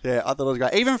 Yeah, I thought it was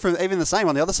great. Even the same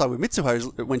on the other side with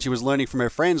Mitsuha when she was learning from her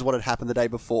friends what had happened the day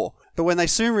before. But when they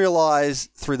soon realise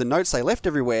through the notes they left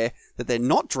everywhere that they're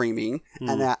not dreaming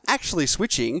and they're actually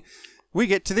switching, we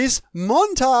get to this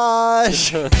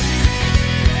montage.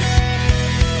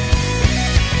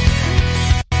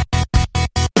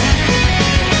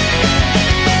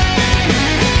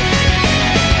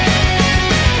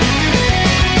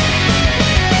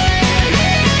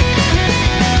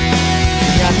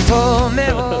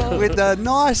 With the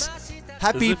nice,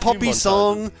 happy poppy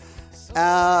song.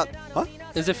 What?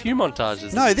 There's a few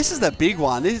montages. No, this is the big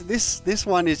one. This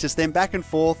one is just them back and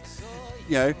forth,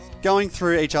 going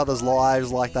through each other's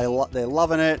lives like they're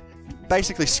loving it.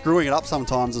 Basically screwing it up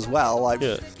sometimes as well. Like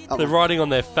they're writing on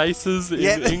their faces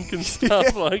in ink and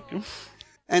stuff like.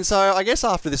 And so I guess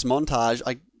after this montage,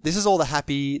 this is all the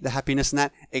happiness and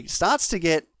that. It starts to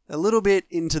get a little bit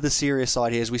into the serious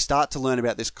side here as we start to learn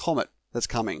about this comet that's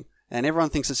coming. And everyone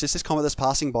thinks it's just this comet that's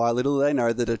passing by. Little do they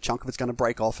know that a chunk of it's going to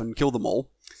break off and kill them all.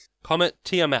 Comet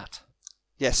Tiamat.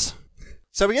 Yes.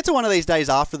 So we get to one of these days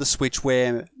after the switch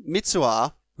where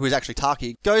Mitsuha, who is actually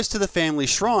Taki, goes to the family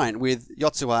shrine with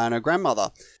Yotsuha and her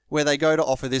grandmother, where they go to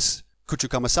offer this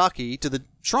Kuchukamasaki to the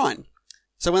shrine.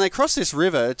 So when they cross this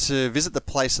river to visit the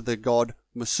place of the god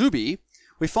Musubi,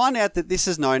 we find out that this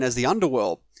is known as the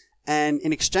underworld. And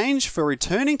in exchange for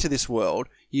returning to this world,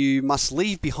 you must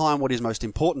leave behind what is most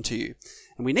important to you.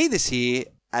 And we need this here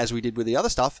as we did with the other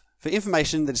stuff, for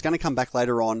information that is going to come back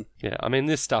later on. Yeah, I mean,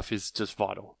 this stuff is just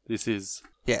vital. This is...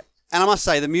 Yeah. And I must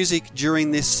say, the music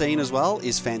during this scene as well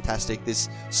is fantastic. This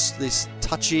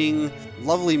touching,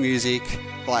 lovely music.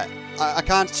 Like, I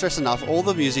can't stress enough, all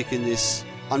the music in this,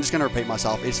 I'm just going to repeat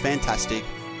myself, it's fantastic.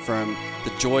 From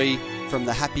the joy, from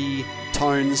the happy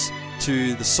tones,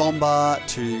 to the somber,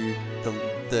 to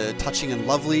the touching and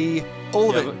lovely,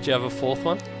 all of it. Do you have a fourth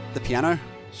one? The piano.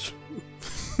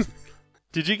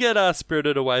 Did you get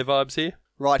Spirited Away vibes here?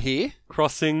 Right here.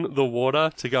 Crossing the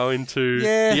water to go into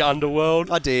the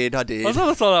underworld. I did. I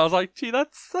was like, gee,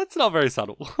 that's not very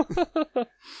subtle.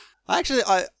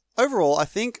 Overall, I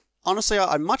think, honestly,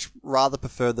 I'd much rather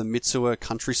prefer the Mitsuha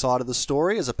countryside of the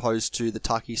story as opposed to the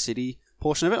Taki City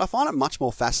portion of it. I find it much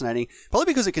more fascinating, probably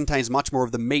because it contains much more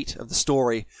of the meat of the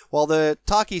story. While the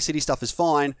Taki City stuff is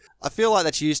fine, I feel like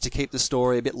that's used to keep the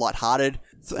story a bit lighthearted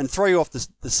and throw you off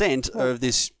the scent of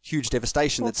this huge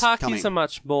devastation that's coming. Taki's a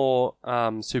much more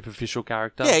superficial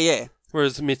character. Yeah.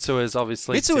 Whereas Mitsuha is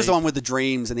obviously... Mitsuha's the one with the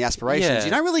dreams and the aspirations. Yeah.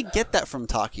 You don't really get that from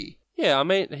Taki. Yeah, I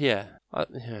mean,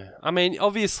 I mean,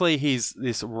 obviously he's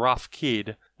this rough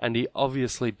kid, and he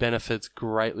obviously benefits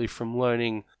greatly from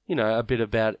learning, you know, a bit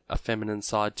about a feminine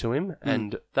side to him,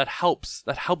 and that helps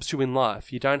you in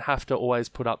life. You don't have to always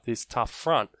put up this tough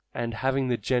front, and having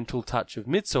the gentle touch of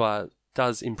Mitsuha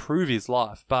does improve his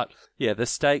life. But yeah, the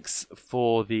stakes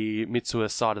for the Mitsuha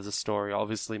side of the story are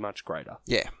obviously much greater.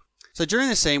 Yeah. So during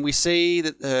the scene, we see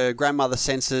that her grandmother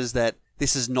senses that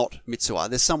this is not Mitsuha.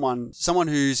 There's someone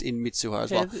who's in Mitsuha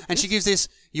as well. And she gives this,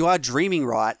 you are dreaming,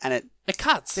 right? And it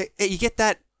cuts. You get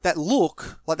that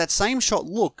look, like that same shot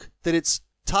look, that it's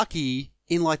Taki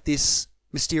in like this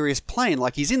mysterious plane.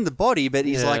 Like he's in the body, but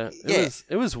he's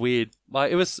It was weird.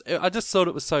 Like I just thought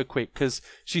it was so quick because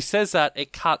she says that,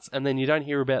 it cuts, and then you don't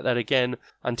hear about that again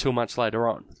until much later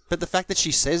on. But the fact that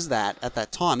she says that at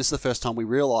that time, this is the first time we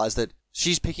realise that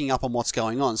she's picking up on what's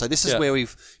going on. So this is where we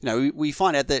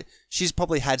find out that she's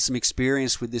probably had some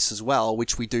experience with this as well,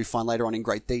 which we do find later on in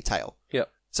great detail. Yep.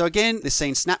 So again, this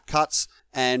scene snap cuts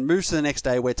and moves to the next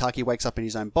day where Taki wakes up in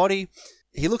his own body.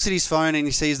 He looks at his phone and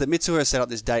he sees that Mitsuha has set up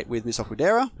this date with Miss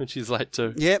Okudera. And she's late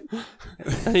too. Yep.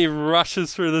 And he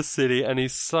rushes through the city and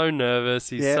he's so nervous.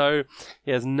 He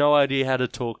has no idea how to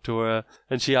talk to her.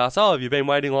 And she asks, have you been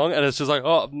waiting long? And it's just like,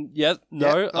 yes,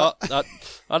 no,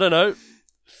 I don't know.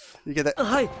 You get that?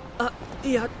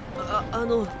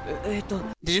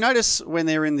 Did you notice when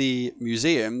they're in the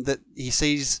museum that he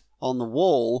sees on the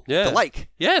wall the lake?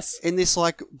 Yes. In this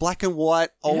like black and white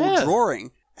old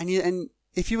drawing. And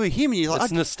if you were him, you're like,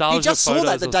 it's nostalgia. He just saw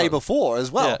that the day before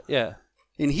as well. Yeah.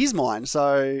 In his mind.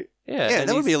 So that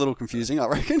would be a little confusing, I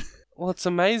reckon. Well, it's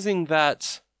amazing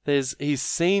that he's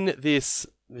seen this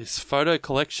photo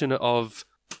collection of,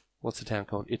 what's the town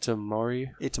called?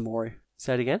 Itomori.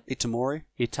 Say it again? Itomori.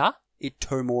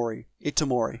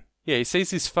 Itomori. Yeah, he sees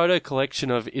this photo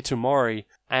collection of Itomori,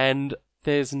 and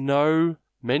there's no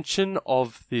mention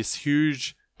of this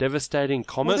huge, devastating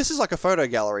comet. Well, this is like a photo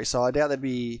gallery, so I doubt there'd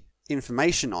be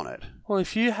information on it. Well,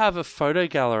 if you have a photo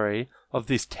gallery of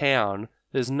this town,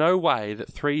 there's no way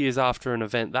that 3 years after an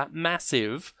event that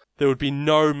massive, there would be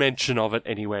no mention of it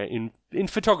anywhere in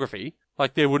photography.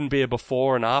 Like, there wouldn't be a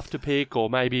before and after pic, or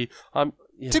maybe...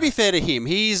 To be fair to him,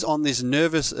 he's on this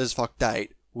nervous as fuck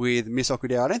date with Miss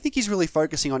Okudera. I don't think he's really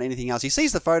focusing on anything else. He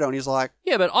sees the photo and he's like...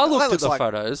 Yeah, but I looked at the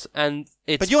photos and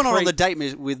it's... But you're not on the date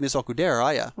with Miss Okudera,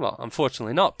 are you? Well,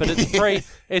 unfortunately not, but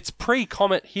it's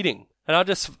pre-comet hitting. And I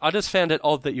just found it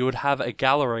odd that you would have a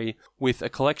gallery with a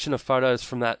collection of photos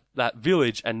from that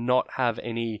village and not have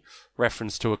any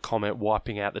reference to a comet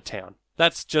wiping out the town.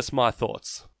 That's just my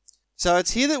thoughts. So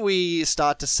it's here that we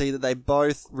start to see that they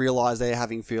both realise they're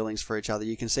having feelings for each other.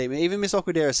 You can see, even Miss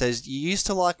Okudera says, you used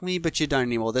to like me, but you don't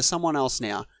anymore. There's someone else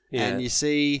now. Yeah. And you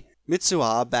see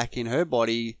Mitsuha back in her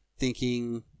body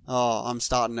thinking, I'm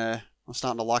starting to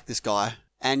like this guy.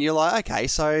 And you're like, okay,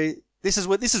 so this is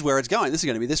where it's going. This is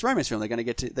going to be this romance film. They're going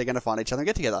to find each other and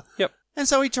get together. Yep. And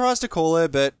so he tries to call her,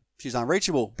 but she's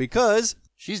unreachable because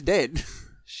she's dead.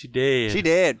 She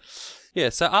dead. Yeah,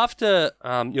 so after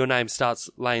Your Name starts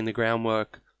laying the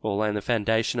groundwork, or laying the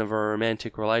foundation of a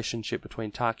romantic relationship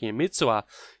between Taki and Mitsuha,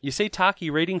 you see Taki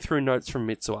reading through notes from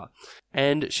Mitsuha.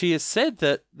 And she has said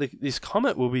that this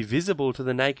comet will be visible to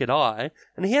the naked eye,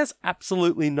 and he has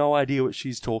absolutely no idea what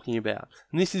she's talking about.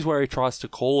 And this is where he tries to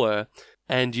call her,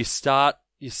 and you start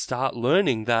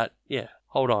learning that,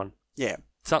 hold on. Yeah.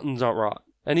 Something's not right.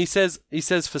 And he says,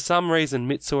 for some reason,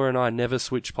 Mitsuha and I never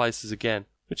switch places again,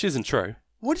 which isn't true.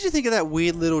 What did you think of that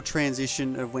weird little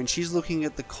transition of when she's looking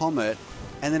at the comet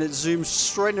and then it zooms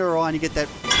straight into her eye and you get that...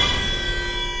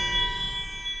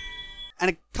 And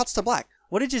it cuts to black.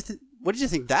 What did you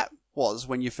think that was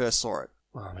when you first saw it?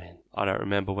 Oh, man. I don't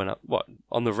remember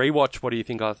on the rewatch, what do you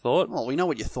think I thought? Well, we know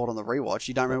what you thought on the rewatch.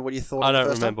 You don't remember what you thought I on the don't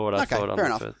first remember time? what I thought on fair the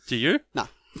enough. first. Do you? No.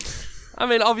 I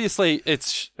mean, obviously,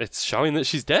 it's showing that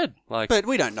she's dead. Like, But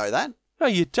we don't know that. no,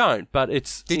 you don't, but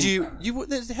it's...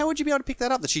 How would you be able to pick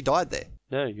that up, that she died there?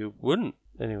 No, you wouldn't.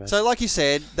 Anyway. So, like you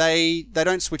said, they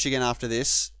don't switch again after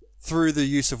this through the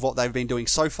use of what they've been doing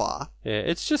so far. Yeah,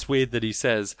 it's just weird that he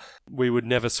says we would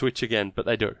never switch again, but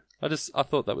they do. I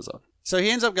thought that was odd. So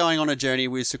he ends up going on a journey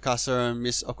with Tsukasa and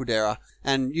Miss Okudera,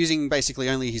 and using basically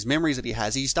only his memories that he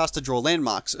has, he starts to draw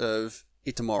landmarks of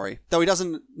Itomori, though he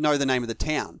doesn't know the name of the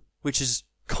town, which is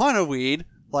kind of weird.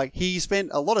 Like, he spent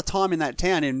a lot of time in that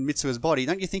town in Mitsuha's body.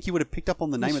 Don't you think he would have picked up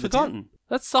on the name of the town?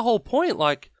 That's the whole point.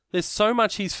 Like, there's so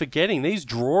much he's forgetting. These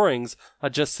drawings are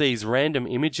just these random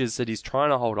images that he's trying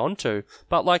to hold on to.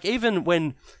 But, like, even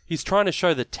when he's trying to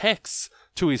show the texts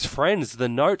to his friends, the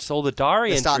notes, all the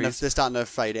diary entries... They're starting to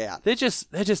fade out. They're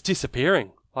just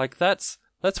disappearing. Like, that's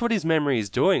what his memory is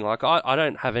doing. Like, I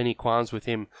don't have any qualms with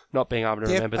him not being able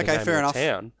to remember the name of the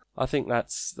town. I think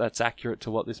that's accurate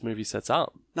to what this movie sets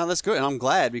up. No, that's good, and I'm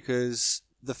glad, because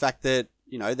the fact that,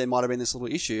 there might have been this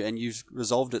little issue and you've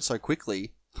resolved it so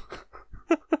quickly...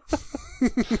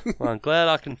 Well, I'm glad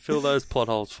I can fill those plot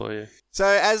holes for you. So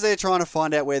as they're trying to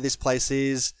find out where this place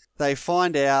is, they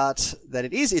find out that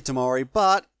it is Itomori,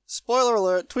 but, spoiler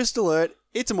alert, twist alert,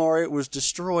 Itomori was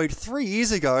destroyed 3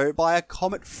 years ago by a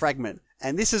comet fragment.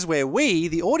 And this is where we,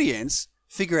 the audience,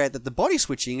 figure out that the body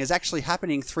switching is actually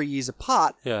happening 3 years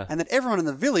apart, and that everyone in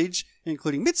the village,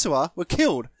 including Mitsuha, were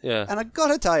killed. Yeah. And I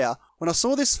gotta tell you, when I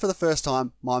saw this for the first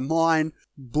time, my mind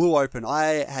blew open.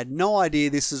 I had no idea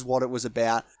this is what it was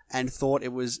about, and thought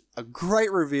it was a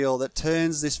great reveal that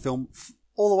turns this film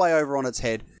all the way over on its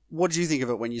head. What did you think of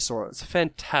it when you saw it? It's a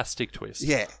fantastic twist.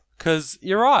 Yeah. Because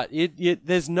you're right,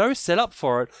 there's no setup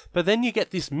for it, but then you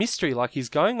get this mystery, like he's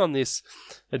going on this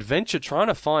adventure trying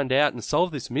to find out and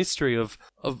solve this mystery of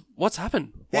what's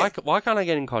happened. Yeah. Why can't I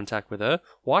get in contact with her?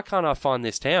 Why can't I find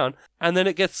this town? And then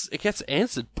it gets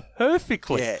answered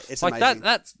perfectly. Yeah, it's like amazing.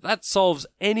 that solves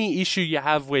any issue you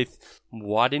have with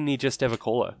why didn't he just ever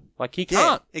call her? Like, he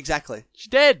can't. Yeah, exactly. She's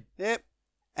dead. Yep.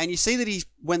 And you see that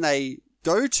when they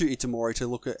go to Itomori to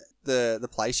look at the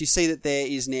place, you see that there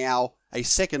is now a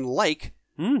second lake.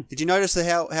 Did you notice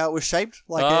how it was shaped?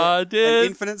 Like an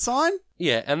infinite sign?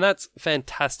 Yeah, and that's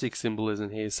fantastic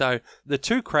symbolism here. So the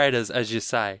two creators, as you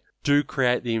say, do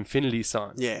create the infinity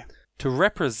sign. Yeah. To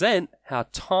represent how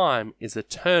time is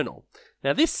eternal.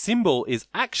 Now, this symbol is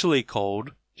actually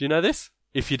called, do you know this?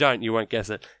 If you don't, you won't guess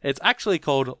it. It's actually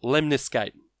called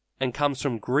lemniscate and comes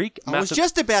from Greek... I was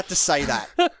just about to say that.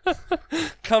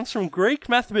 comes from Greek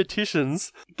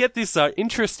mathematicians. Get this though,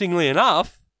 interestingly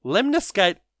enough,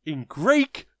 lemniscate in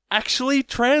Greek actually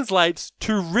translates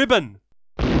to ribbon.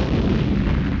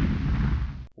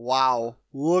 Wow.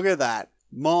 Look at that.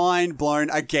 Mind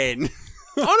blown again.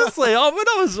 Honestly, when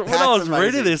I was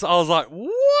reading this, I was like,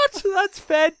 what? That's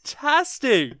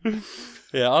fantastic.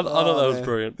 Yeah, I thought that was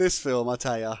brilliant. This film, I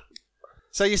tell ya.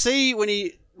 So you see,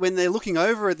 when they're looking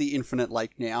over at the infinite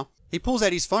lake now, he pulls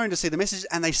out his phone to see the message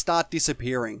and they start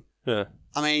disappearing. Yeah.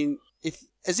 I mean,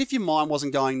 as if your mind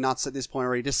wasn't going nuts at this point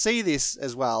already, to see this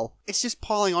as well, it's just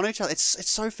piling on each other. It's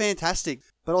so fantastic.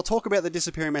 But I'll talk about the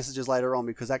disappearing messages later on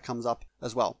because that comes up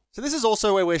as well. So this is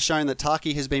also where we're shown that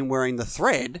Taki has been wearing the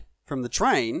thread from the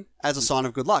train as a sign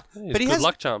of good luck. Yeah, but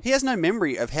luck charm. He has no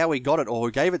memory of how he got it or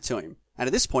who gave it to him. And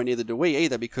at this point, neither do we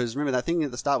either, because remember that thing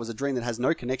at the start was a dream that has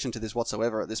no connection to this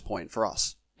whatsoever at this point for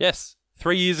us. Yes.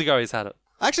 3 years ago he's had it.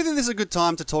 I actually think this is a good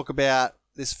time to talk about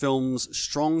this film's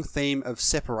strong theme of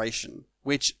separation,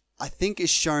 which I think is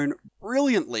shown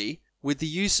brilliantly with the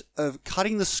use of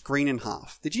cutting the screen in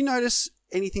half. Did you notice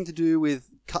anything to do with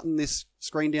cutting this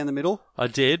screen down the middle? I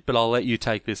did, but I'll let you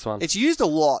take this one. It's used a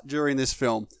lot during this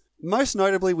film, most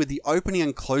notably with the opening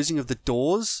and closing of the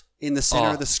doors in the center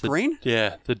of the screen.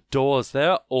 The doors,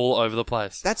 they're all over the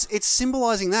place. It's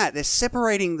symbolizing that. They're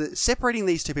separating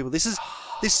these two people. This is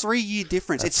this 3-year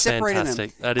difference. That's it's separating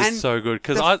fantastic. them. That is so good.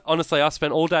 Because I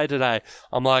spent all day today,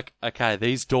 I'm like, okay,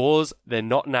 these doors, they're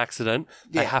not an accident.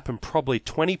 They happen probably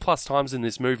 20 plus times in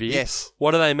this movie. Yes.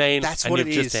 What do they mean? That's and what you've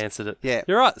it just is. answered it. Yeah.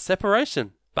 You're right.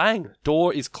 Separation. Bang.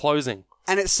 Door is closing.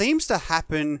 And it seems to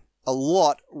happen a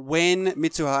lot when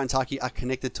Mitsuha and Taki are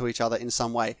connected to each other in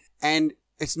some way. And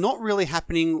it's not really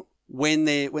happening when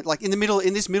like in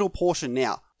this middle portion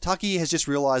now. Taki has just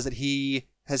realized that he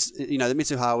has, that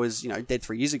Mitsuha was, dead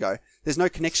 3 years ago. There's no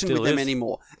connection with them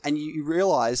anymore. And you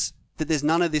realize that there's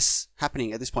none of this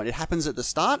happening at this point. It happens at the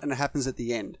start and it happens at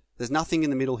the end. There's nothing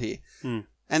in the middle here.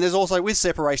 And there's also, with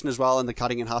separation as well and the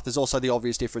cutting in half, there's also the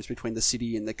obvious difference between the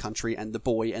city and the country and the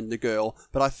boy and the girl.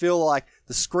 But I feel like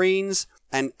the screens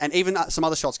and even some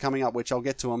other shots coming up, which I'll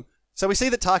get to them. So we see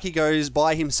that Taki goes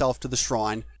by himself to the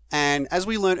shrine. And as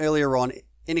we learned earlier on,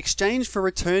 in exchange for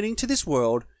returning to this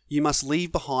world, you must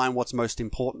leave behind what's most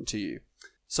important to you.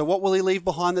 So what will he leave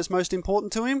behind that's most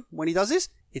important to him when he does this?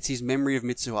 It's his memory of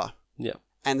Mitsuha. Yeah.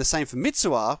 And the same for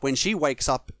Mitsuha, when she wakes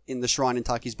up in the shrine in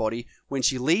Taki's body, when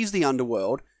she leaves the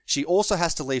underworld, she also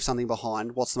has to leave something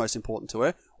behind, what's the most important to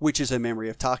her, which is her memory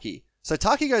of Taki. So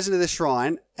Taki goes into the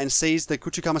shrine and sees the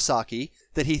Kuchukamasaki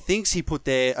that he thinks he put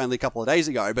there only a couple of days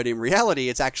ago, but in reality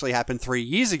it's actually happened 3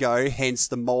 years ago, hence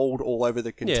the mold all over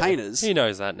the containers. Yeah, he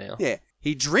knows that now. Yeah.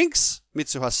 He drinks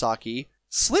Mitsuha's sake,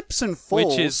 slips and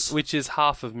falls. Which is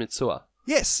half of Mitsuha.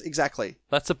 Yes, exactly.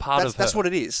 That's a part of her. That's what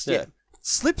it is. Yeah.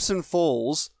 Slips and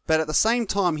falls, but at the same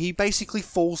time, he basically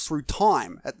falls through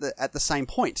time at the same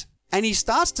point. And he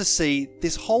starts to see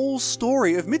this whole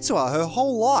story of Mitsuha, her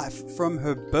whole life, from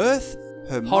her birth,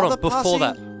 her mother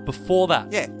passing. Before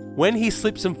that. Yeah. When he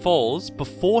slips and falls,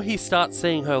 before he starts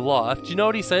seeing her life, do you know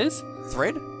what he says?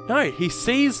 Thread? No, he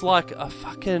sees like a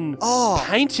fucking Oh.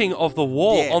 painting of the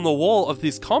wall, Yeah. on the wall of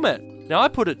this comet. Now I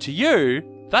put it to you,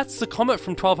 that's the comet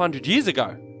from 1200 years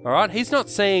ago. Alright? He's not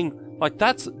seeing, like,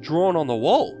 that's drawn on the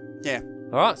wall. Yeah.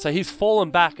 Alright? So he's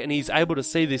fallen back and he's able to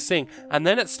see this thing. And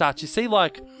then it starts, you see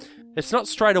like, it's not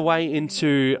straight away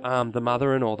into the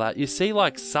mother and all that. You see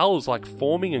like cells like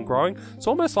forming and growing. It's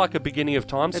almost like a beginning of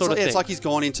time sort of thing. It's like he's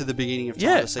gone into the beginning of time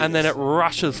yeah, to see and this. then it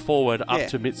rushes forward up Yeah.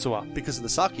 to Mitsuha. Because of the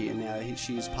sake, and now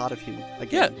she's part of him Yeah,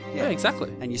 again. yeah,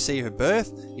 exactly. And you see her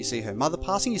birth, you see her mother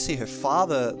passing, you see her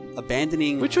father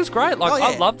abandoning... Which was great. Like, Oh, yeah.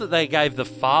 I love that they gave the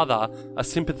father a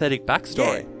sympathetic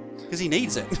backstory. because he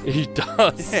needs it. He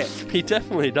does. Yeah. He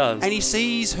definitely does. And he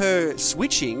sees her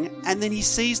switching, and then he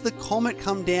sees the comet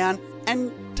come down and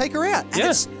take her out. And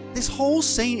Yeah. this whole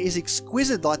scene is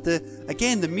exquisite. Like the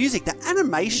music, the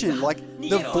animation, like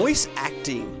the voice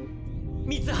acting.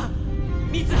 Mitsuha!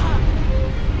 Mitsuha!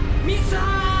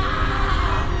 Mitsuha!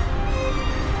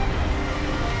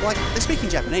 Like they're speaking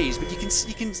Japanese, but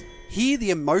you can hear the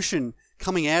emotion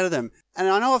coming out of them. And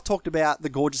I know I've talked about the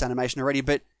gorgeous animation already,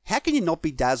 but how can you not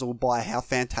be dazzled by how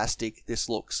fantastic this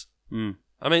looks?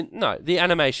 I mean, no, the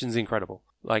animation's incredible.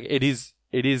 Like, it is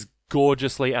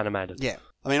gorgeously animated. Yeah,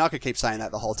 I mean, I could keep saying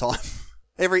that the whole time.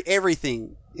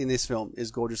 Everything in this film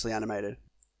is gorgeously animated.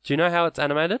 Do you know how it's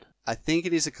animated? I think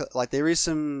it is there is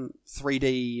some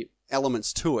 3D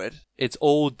elements to it. It's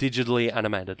all digitally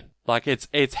animated. Like,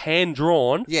 it's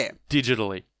hand-drawn Yeah.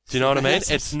 digitally. Do you know what I mean? Yes.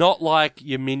 It's not like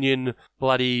your Minion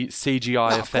bloody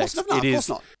CGI effects. Of course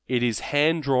not. It is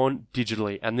hand-drawn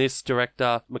digitally. And this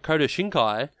director, Makoto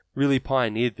Shinkai, really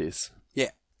pioneered this.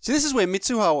 Yeah. So this is where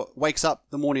Mitsuha wakes up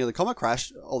the morning of the comet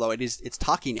crash, although it's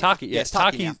Taki now. Taki, Yeah, yes, it's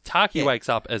Taki now. Taki Yeah. wakes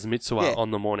up as Mitsuha Yeah.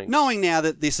 on the morning. Knowing now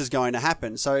that this is going to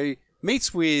happen. So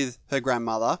meets with her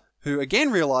grandmother, who again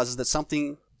realizes that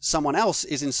someone else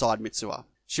is inside Mitsuha.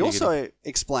 She also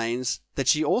explains that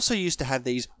she also used to have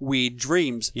these weird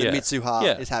dreams that Yeah. Mitsuha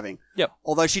Yeah. is having. Yep.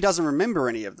 Although she doesn't remember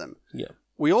any of them. Yeah.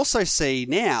 We also see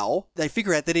now, they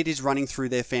figure out that it is running through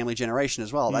their family generation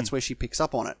as well. Hmm. That's where she picks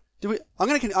up on it. I'm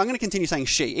going to continue saying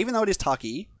she, even though it is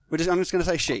Taki. I'm just going to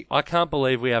say she. I can't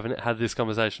believe we haven't had this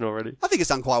conversation already. I think it's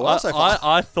done quite well so far.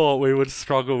 I thought we would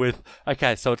struggle with,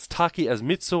 okay, so it's Taki as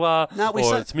Mitsuha, No,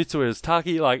 or it's Mitsuha as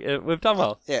Taki. Like, we've done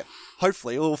well. Yeah,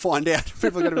 hopefully we'll find out.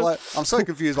 People are going to be like, I'm so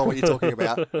confused by what you're talking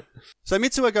about. So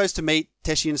Mitsuha goes to meet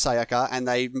Teshi and Sayaka, and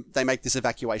they make this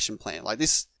evacuation plan. Like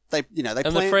this, they plan.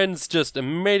 And the friends just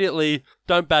immediately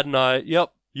don't bat an eye.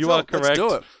 Yep, you Sure, are correct. let's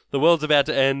do it. The world's about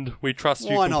to end. We trust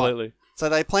you Why not? completely. So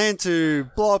they plan to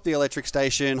blow up the electric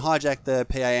station, hijack the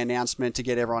PA announcement to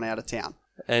get everyone out of town.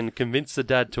 And convince the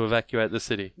dad to evacuate the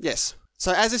city. Yes.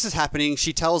 So as this is happening,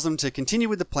 she tells them to continue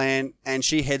with the plan, and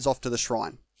she heads off to the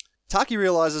shrine. Taki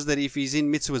realizes that if he's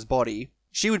in Mitsuha's body,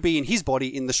 she would be in his body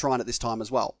in the shrine at this time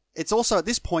as well. It's also at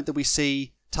this point that we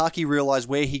see Taki realize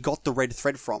where he got the red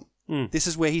thread from. This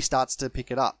is where he starts to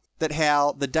pick it up. That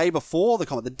how the day before the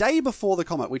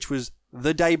comet, which was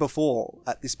the day before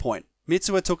at this point,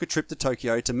 Mitsuha took a trip to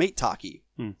Tokyo to meet Taki,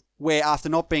 where after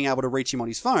not being able to reach him on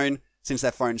his phone, since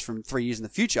that phone's from 3 years in the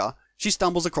future, she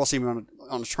stumbles across him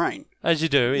on a train. As you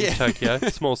do in Tokyo,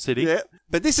 small city. Yeah.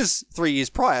 But this is 3 years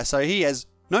prior, so he has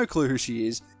no clue who she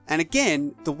is. And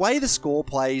again, the way the score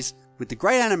plays with the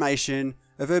great animation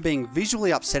of her being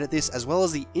visually upset at this, as well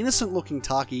as the innocent-looking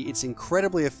Taki. It's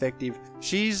incredibly effective.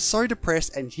 She's so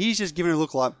depressed, and he's just giving her a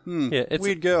look like,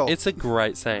 weird girl. It's a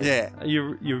great scene. Yeah.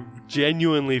 You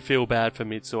genuinely feel bad for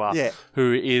Mitsuha, Yeah.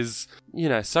 who is,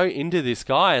 so into this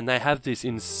guy, and they have this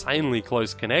insanely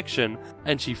close connection,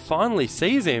 and she finally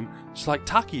sees him. She's like,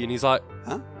 Taki, and he's like,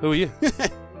 Huh? Who are you?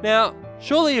 Now,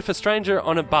 surely if a stranger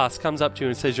on a bus comes up to you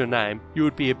and says your name, you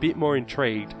would be a bit more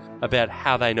intrigued about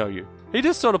how they know you. He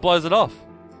just sort of blows it off.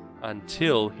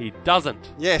 Until he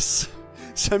doesn't. Yes.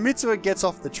 So Mitsuha gets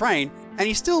off the train, and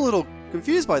he's still a little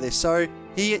confused by this, so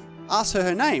he asks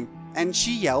her name, and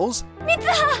she yells,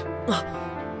 Mitsuha!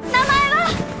 Namae wa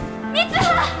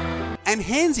Mitsuha! And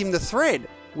hands him the thread,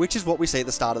 which is what we see at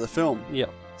the start of the film. Yeah.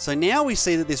 So now we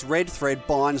see that this red thread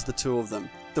binds the two of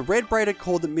them. The red braided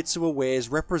cord that Mitsuha wears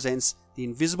represents the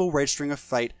invisible red string of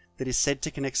fate that is said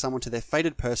to connect someone to their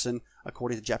fated person,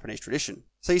 according to Japanese tradition.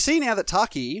 So you see now that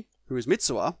Taki, who is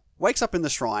Mitsuha, wakes up in the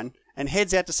shrine and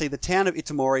heads out to see the town of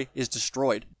Itomori is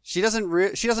destroyed. She doesn't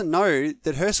know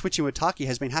that her switching with Taki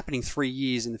has been happening 3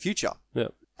 years in the future. Yeah.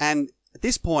 And at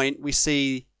this point, we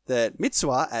see that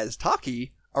Mitsuha, as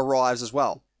Taki, arrives as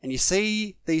well. And you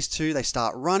see these two, they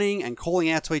start running and calling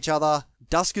out to each other.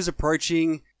 Dusk is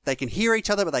approaching. They can hear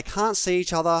each other, but they can't see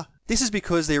each other. This is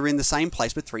because they're in the same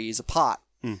place but 3 years apart.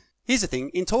 Here's the thing.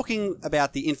 In talking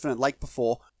about the Infinite Lake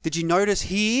before, did you notice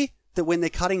here that when they're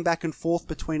cutting back and forth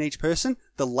between each person,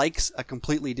 the lakes are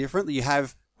completely different? That you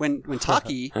have when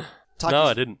Taki... No,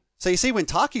 I didn't. So you see when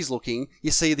Taki's looking, you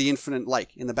see the Infinite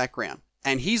Lake in the background.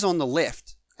 And he's on the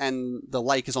left, and the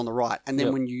lake is on the right. And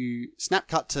then when you snap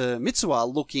cut to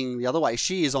Mitsuha looking the other way,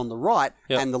 she is on the right,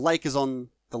 and the lake is on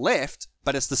the left,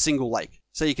 but it's the single lake.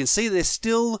 So you can see they're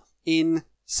still in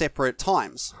separate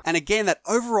times. And again, that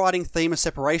overriding theme of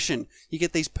separation, you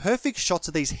get these perfect shots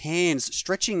of these hands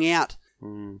stretching out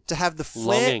to have the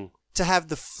flare... Longing. To have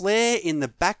the flare in the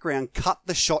background cut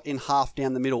the shot in half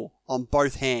down the middle on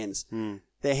both hands.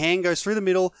 Their hand goes through the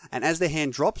middle, and as their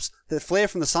hand drops, the flare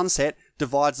from the sunset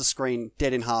divides the screen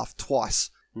dead in half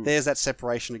twice. There's that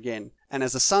separation again. And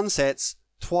as the sun sets,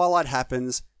 twilight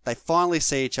happens, they finally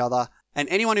see each other, and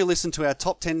anyone who listened to our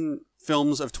top 10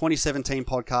 films of 2017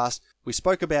 podcast, we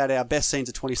spoke about our best scenes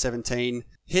of 2017.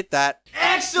 Hit that.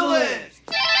 Excellent!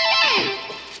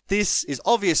 This is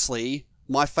obviously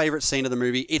my favourite scene of the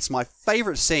movie. It's my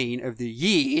favourite scene of the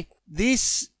year.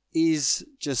 This is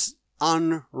just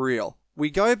unreal.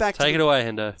 We go back Take it away,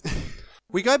 Hendo.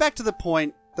 We go back to the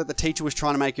point that the teacher was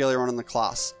trying to make earlier on in the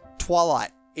class.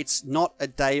 Twilight. It's not a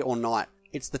day or night.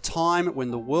 It's the time when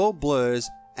the world blurs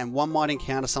and one might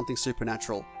encounter something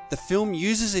supernatural. The film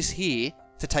uses this here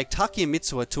to take Taki and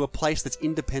Mitsuha to a place that's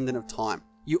independent of time.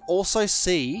 You also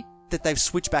see that they've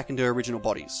switched back into original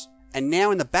bodies. And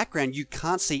now in the background, you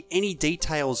can't see any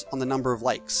details on the number of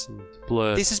lakes.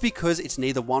 Blurred. This is because it's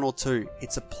neither one or two.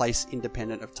 It's a place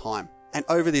independent of time. And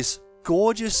over this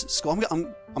gorgeous score,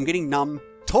 I'm getting numb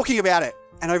talking about it.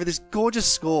 And over this gorgeous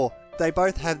score, they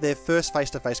both have their first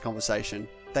face-to-face conversation.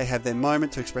 They have their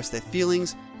moment to express their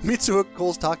feelings. Mitsuha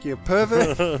calls Taki a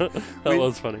pervert. That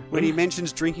was funny. When he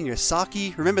mentions drinking her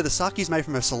sake. Remember, the sake is made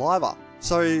from her saliva.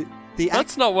 So...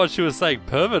 That's not what she was saying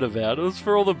pervert about. It was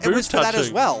for all the boob touching. It was for that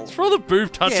as well. It's for all the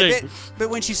boob touching. Yeah, but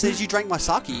when she says, you drank my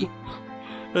sake...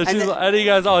 and he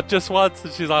goes, oh, just once.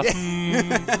 And she's like,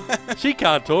 She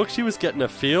can't talk. She was getting a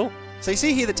feel. So you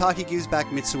see here that Taki gives back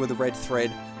Mitsuha the red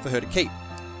thread for her to keep.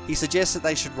 He suggests that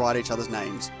they should write each other's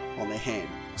names on their hand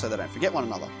so they don't forget one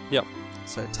another. Yep.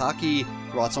 So Taki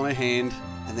writes on her hand,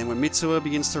 and then when Mitsuha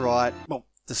begins to write, well,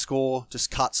 the score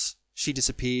just cuts. She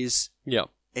disappears. Yep.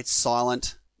 It's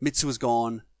silent. Mitsuha's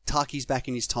gone. Taki's back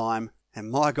in his time.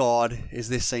 And my God, is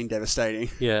this scene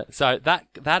devastating. Yeah, so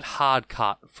that hard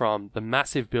cut from the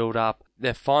massive build-up,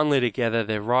 they're finally together,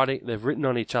 they've written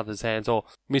on each other's hands, or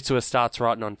Mitsuha starts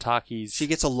writing on Taki's. She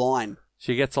gets a line.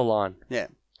 Yeah.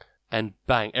 And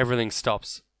bang, everything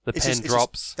stops. The pen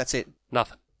drops. That's it.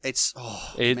 Nothing.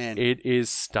 Man. It is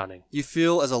stunning. You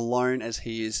feel as alone as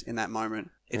he is in that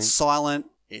moment. It's silent.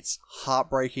 It's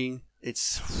heartbreaking. It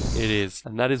is.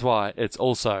 And that is why it's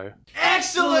also...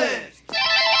 Excellent!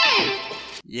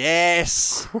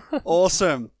 Yes!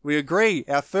 Awesome. We agree.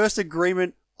 Our first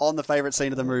agreement on the favourite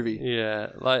scene of the movie. Yeah,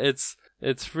 like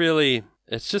it's really...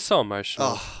 It's just so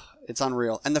emotional. Oh, it's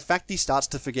unreal. And the fact he starts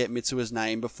to forget Mitsuha's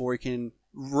name before he can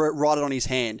write it on his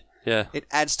hand. Yeah. It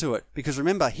adds to it. Because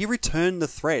remember, he returned the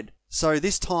thread. So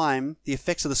this time, the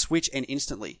effects of the switch end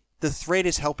instantly. The thread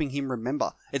is helping him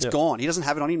remember. It's gone. He doesn't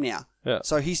have it on him now. Yeah.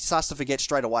 So he starts to forget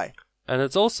straight away. And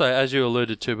it's also, as you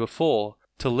alluded to before,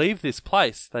 to leave this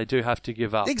place, they do have to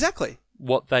give up. Exactly.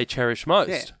 what they cherish most.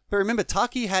 Yeah. But remember,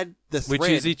 Taki had the thread. Which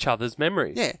is each other's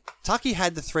memories. Yeah. Taki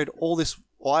had the thread all this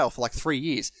while for like 3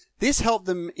 years. This helped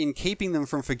them in keeping them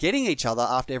from forgetting each other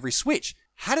after every switch.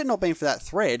 Had it not been for that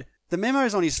thread, the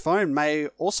memos on his phone may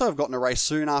also have gotten erased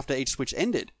soon after each switch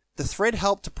ended. The thread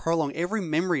helped to prolong every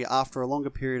memory after a longer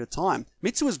period of time.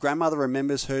 Mitsua's grandmother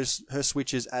remembers her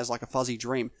switches as like a fuzzy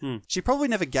dream. She probably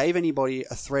never gave anybody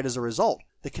a thread as a result.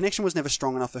 The connection was never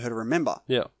strong enough for her to remember.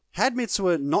 Yeah. Had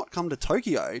Mitsuha not come to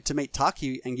Tokyo to meet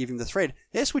Taki and give him the thread,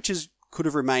 their switches could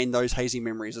have remained those hazy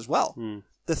memories as well.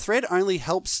 The thread only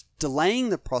helps delaying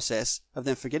the process of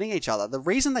them forgetting each other. The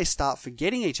reason they start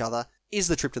forgetting each other is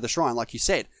the trip to the shrine, like you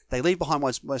said. They leave behind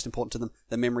what's most important to them,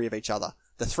 the memory of each other.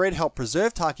 The thread helped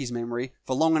preserve Taki's memory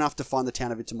for long enough to find the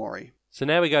town of Itomori. So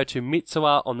now we go to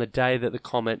Mitsuha on the day that the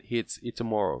comet hits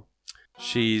Itomori.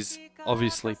 She's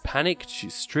obviously panicked.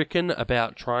 She's stricken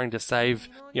about trying to save,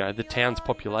 the town's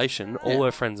population, all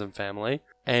her friends and family.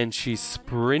 And she's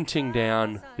sprinting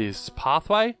down this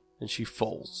pathway and she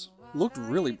falls. Looked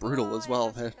really brutal as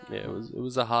well. Yeah, it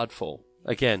was a hard fall.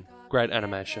 Again, great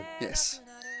animation. Yes.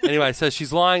 Anyway, so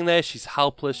she's lying there, she's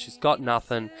helpless, she's got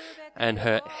nothing, and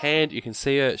her hand, you can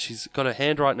see her, she's got her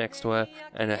hand right next to her,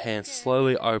 and her hand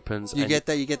slowly opens. You get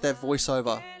that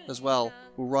voiceover as well.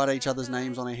 We'll write each other's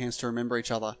names on our hands to remember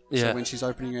each other. Yeah. So when she's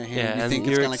opening her hand, you and think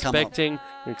it's going to come up. You're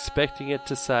expecting it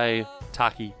to say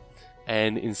Taki,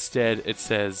 and instead it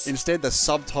says... Instead, the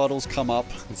subtitles come up.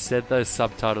 Instead, those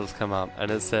subtitles come up, and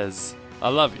it says, I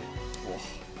love you.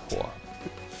 Oh.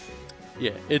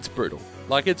 Yeah, it's brutal.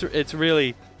 Like, it's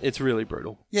really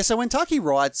brutal. Yeah, so when Taki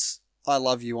writes, I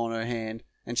love you on her hand,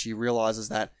 and she realizes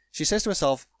that, she says to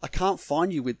herself, I can't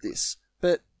find you with this.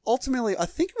 But ultimately, I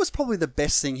think it was probably the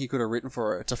best thing he could have written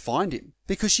for her, to find him.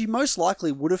 Because she most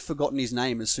likely would have forgotten his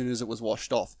name as soon as it was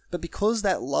washed off. But because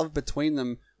that love between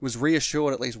them was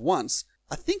reassured at least once,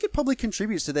 I think it probably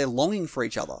contributes to their longing for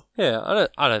each other. Yeah,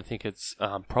 I don't think it's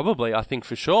probably. I think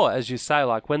for sure, as you say,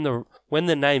 like when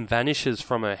the name vanishes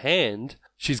from her hand,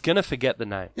 she's gonna forget the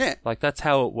name. Yeah, like that's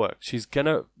how it works. She's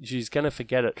gonna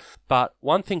forget it. But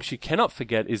one thing she cannot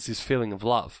forget is this feeling of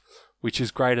love, which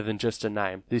is greater than just a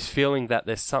name. This feeling that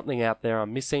there's something out there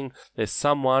I'm missing. There's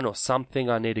someone or something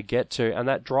I need to get to, and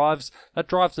that drives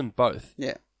them both.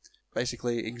 Yeah,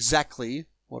 basically exactly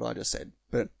what I just said.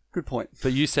 But good point.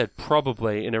 But you said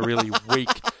probably in a really weak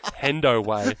hendo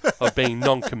way of being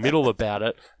non-committal about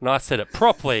it, and I said it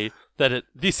properly that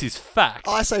this is fact.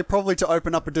 I say probably to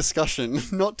open up a discussion,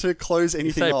 not to close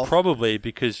anything off. You say probably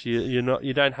because you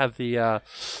don't have the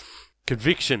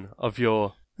conviction of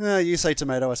your. You say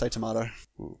tomato, I say tomato.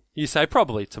 You say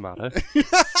probably tomato.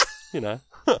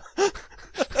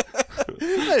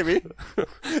 Maybe.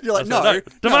 You're like, no,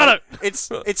 tomato. No,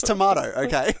 it's tomato.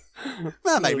 Okay.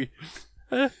 Well, maybe.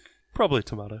 Probably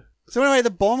tomato. So anyway,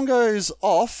 the bomb goes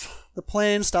off. The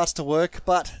plan starts to work,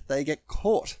 but they get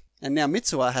caught. And now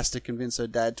Mitsuha has to convince her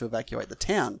dad to evacuate the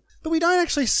town. But we don't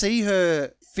actually see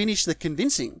her finish the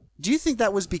convincing. Do you think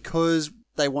that was because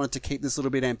they wanted to keep this a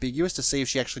little bit ambiguous to see if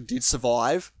she actually did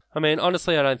survive? I mean,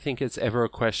 honestly, I don't think it's ever a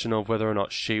question of whether or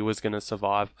not she was going to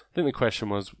survive. I think the question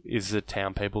was, is the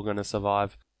town people going to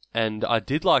survive? And I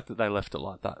did like that they left it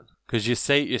like that. Because you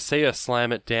see her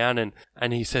slam it down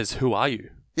and he says, who are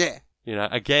you? Yeah.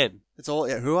 Again. It's all,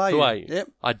 who are you? Who are you?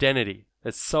 Yep. Identity.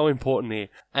 It's so important here.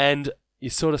 And you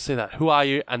sort of see that, who are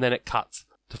you? And then it cuts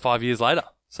to 5 years later.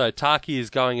 So Taki is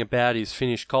going about, he's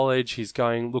finished college, he's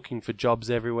going looking for jobs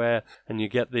everywhere, and you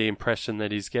get the impression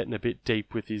that he's getting a bit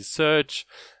deep with his search,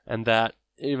 and that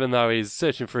even though he's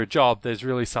searching for a job, there's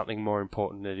really something more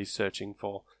important that he's searching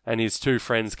for. And his two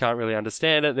friends can't really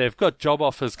understand it. They've got job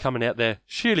offers coming out there.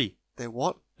 Shilly. They're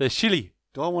what? They're shilly.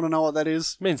 Do I want to know what that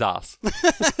is? Means ass.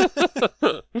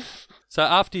 So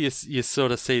after you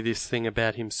sort of see this thing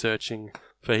about him searching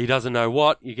for he doesn't know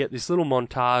what, you get this little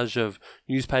montage of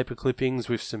newspaper clippings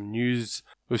with some news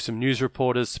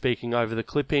reporters speaking over the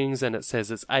clippings, and it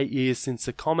says it's 8 years since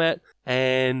the comet,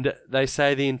 and they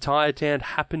say the entire town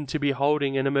happened to be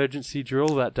holding an emergency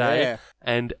drill that day,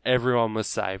 and everyone was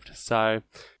saved. So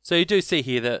you do see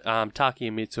here that Taki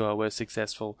and Mitsuha were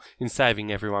successful in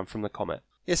saving everyone from the comet.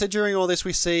 Yeah, so during all this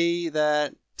we see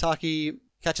that Taki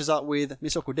catches up with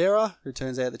Miss Okudera, who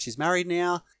turns out that she's married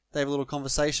now. They have a little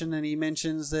conversation, and he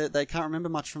mentions that they can't remember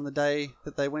much from the day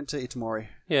that they went to Itomori.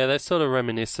 Yeah, they sort of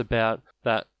reminisce about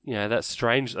that.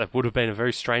 That would have been a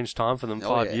very strange time for them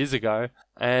 5 years ago.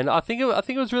 And I think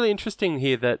it was really interesting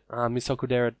here that Miss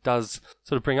Okudera does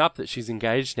sort of bring up that she's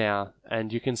engaged now,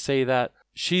 and you can see that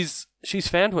she's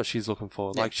found what she's looking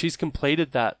for. Yeah. Like she's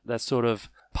completed that sort of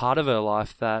part of her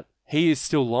life that he is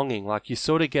still longing. Like you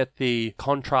sort of get the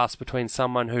contrast between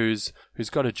someone who's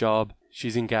got a job,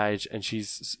 she's engaged and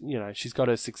she's got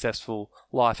a successful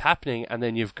life happening. And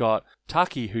then you've got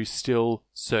Taki, who's still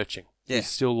searching. Yeah. He's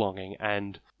still longing.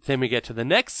 And then we get to the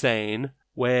next scene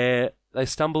where they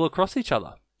stumble across each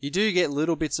other. You do get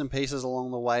little bits and pieces along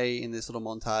the way in this little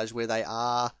montage where they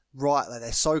are right,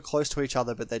 they're so close to each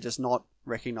other, but they're just not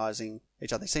recognizing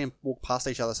each other. They see them walk past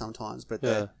each other sometimes, but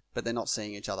they're not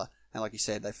seeing each other. And like you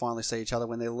said, they finally see each other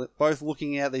when they're both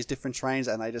looking at these different trains,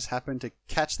 and they just happen to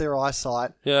catch their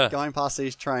eyesight going past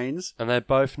these trains. And they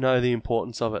both know the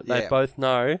importance of it. They Yeah. both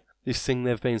know this thing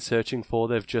they've been searching for,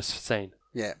 they've just seen.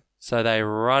 Yeah. So they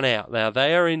run out. Now,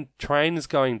 they are in trains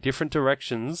going different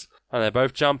directions, and they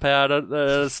both jump out at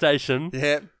the station.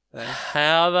 Yeah.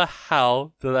 How the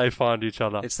hell do they find each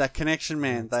other? It's that connection,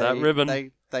 man. It's that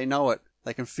ribbon. They know it.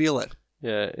 They can feel it.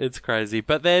 Yeah, it's crazy.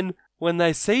 But then, when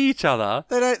they see each other...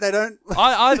 They don't...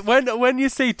 when you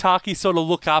see Taki sort of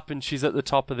look up and she's at the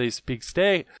top of this big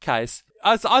staircase,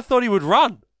 I thought he would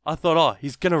run. I thought,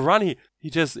 he's going to run here.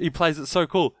 He plays it so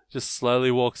cool. Just slowly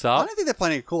walks up. I don't think they're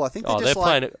playing it cool. I think they're just they're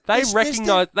playing it. They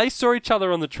recognize. They saw each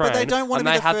other on the train, but they don't want and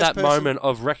to be they the had first that person. moment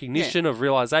of recognition, of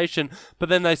realization. But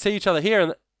then they see each other here,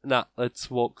 and let's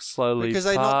walk slowly because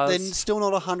past. they're still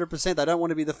not 100%. They don't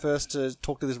want to be the first to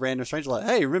talk to this random stranger like,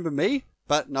 "Hey, remember me?"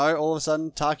 But no, all of a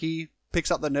sudden, Taki picks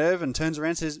up the nerve and turns around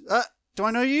and says, "Do I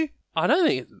know you?"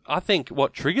 I think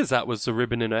what triggers that was the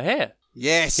ribbon in her hair.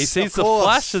 Yes, he sees the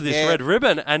flash of this red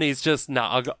ribbon, and he's just,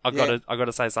 I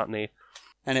gotta say something here.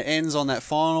 And it ends on that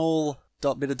final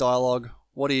bit of dialogue.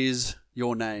 What is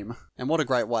your name? And what a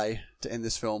great way to end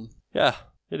this film. Yeah,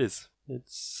 it is. It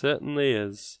certainly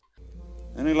is.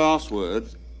 Any last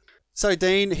words? So,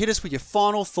 Dean, hit us with your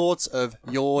final thoughts of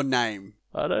Your Name.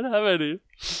 I don't have any.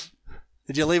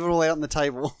 Did you leave it all out on the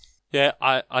table? Yeah,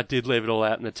 I did leave it all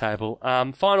out on the table.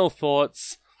 Final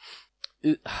thoughts.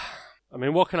 I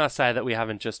mean, what can I say that we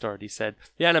haven't just already said?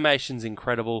 The animation's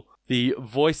incredible. The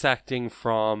voice acting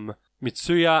from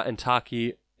Mitsuya and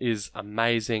Taki is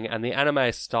amazing, and the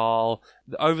anime style,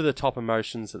 the over-the-top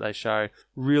emotions that they show,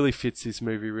 really fits this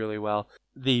movie really well.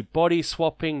 The body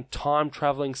swapping, time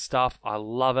traveling stuff, I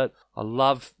love it. I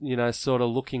love, sort of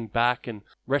looking back and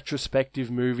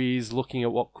retrospective movies, looking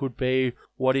at what could be.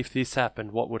 What if this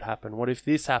happened? What would happen? What if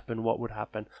this happened? What would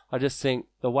happen? I just think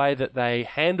the way that they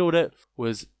handled it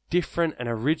was different and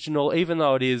original, even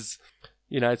though it is,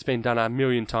 it's been done a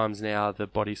million times now, the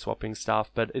body swapping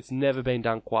stuff, but it's never been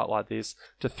done quite like this.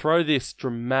 To throw this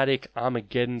dramatic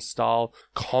Armageddon style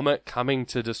comet coming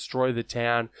to destroy the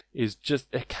town is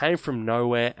just, it came from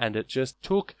nowhere, and it just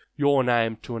took Your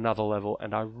Name to another level,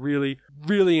 and I really,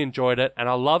 really enjoyed it, and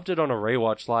I loved it on a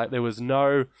rewatch.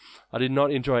 I did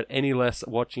not enjoy it any less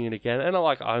watching it again, and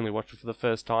I only watched it for the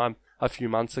first time a few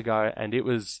months ago, and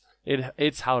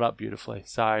it's held up beautifully.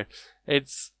 So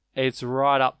it's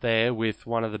right up there with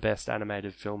one of the best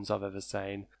animated films I've ever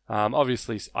seen.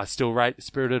 Obviously, I still rate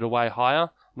Spirited Away higher.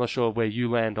 I'm not sure where you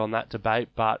land on that debate,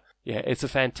 but yeah, it's a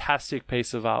fantastic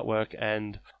piece of artwork,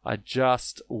 and I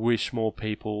just wish more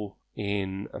people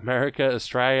in America,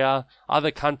 Australia,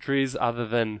 other countries other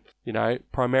than,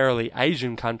 primarily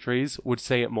Asian countries would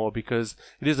see it more, because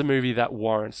it is a movie that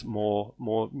warrants more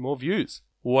views.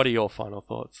 What are your final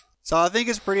thoughts? So I think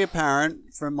it's pretty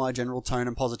apparent from my general tone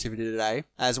and positivity today,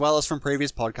 as well as from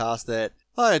previous podcasts, that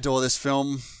I adore this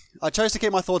film. I chose to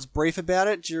keep my thoughts brief about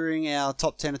it during our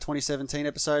Top 10 of 2017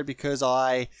 episode because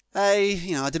I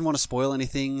didn't want to spoil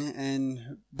anything,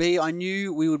 and B, I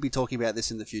knew we would be talking about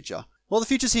this in the future. Well, the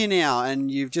future's here now,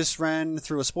 and you've just ran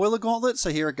through a spoiler gauntlet, so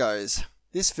here it goes.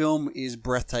 This film is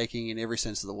breathtaking in every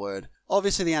sense of the word.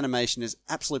 Obviously, the animation is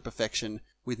absolute perfection,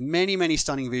 with many, many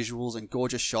stunning visuals and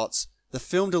gorgeous shots. The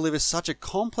film delivers such a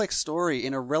complex story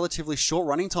in a relatively short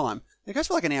running time. It goes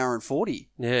for like an hour and 40.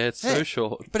 Yeah, it's so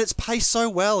short. But it's paced so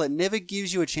well, it never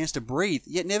gives you a chance to breathe,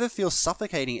 yet never feels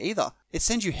suffocating either. It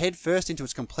sends you head first into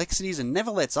its complexities and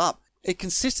never lets up. It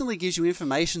consistently gives you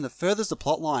information that furthers the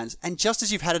plot lines, and just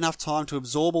as you've had enough time to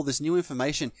absorb all this new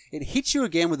information, it hits you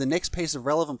again with the next piece of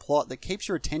relevant plot that keeps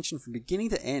your attention from beginning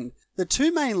to end. The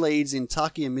two main leads in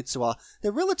Taki and Mitsuya,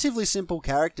 they're relatively simple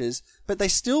characters, but they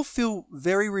still feel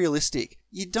very realistic.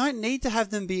 You don't need to have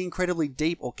them be incredibly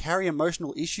deep or carry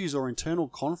emotional issues or internal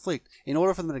conflict in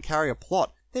order for them to carry a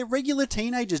plot. They're regular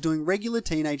teenagers doing regular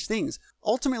teenage things.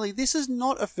 Ultimately, this is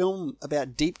not a film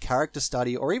about deep character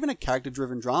study or even a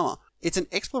character-driven drama. It's an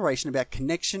exploration about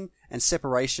connection and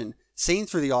separation seen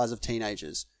through the eyes of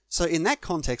teenagers. So in that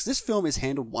context, this film is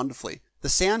handled wonderfully. The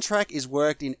soundtrack is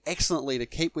worked in excellently to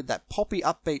keep with that poppy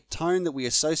upbeat tone that we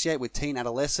associate with teen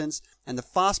adolescence and the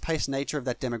fast-paced nature of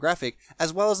that demographic,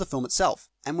 as well as the film itself.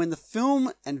 And when the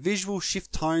film and visual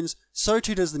shift tones, so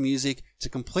too does the music to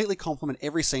completely complement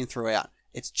every scene throughout.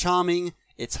 It's charming,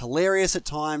 it's hilarious at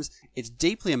times, it's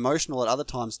deeply emotional at other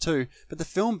times too, but the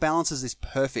film balances this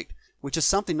perfect, which is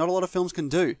something not a lot of films can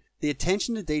do. The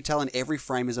attention to detail in every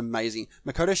frame is amazing.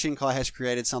 Makoto Shinkai has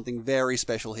created something very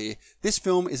special here. This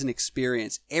film is an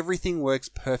experience. Everything works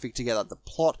perfect together. The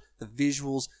plot, the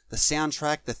visuals, the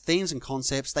soundtrack, the themes and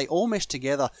concepts, they all mesh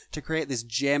together to create this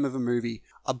gem of a movie.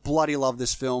 I bloody love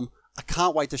this film. I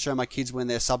can't wait to show my kids when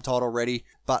they're subtitle ready,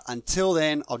 but until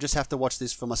then, I'll just have to watch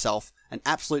this for myself. An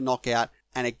absolute knockout,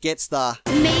 and it gets the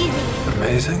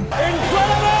Amazing.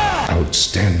 Incredible!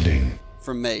 Outstanding.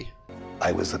 from me.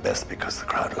 I was the best because the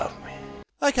crowd loved me.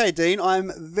 Okay, Dean,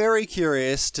 I'm very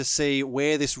curious to see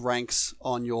where this ranks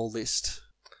on your list.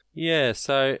 Yeah,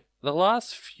 so the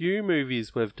last few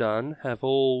movies we've done have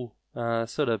all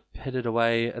sort of headed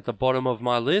away at the bottom of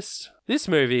my list. This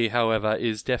movie, however,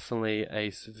 is definitely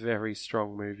a very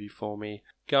strong movie for me.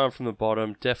 Going from the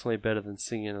bottom, definitely better than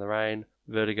Singing in the Rain,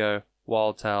 Vertigo,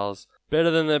 Wild Tales,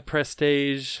 better than The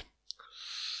Prestige.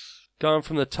 Going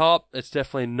from the top, it's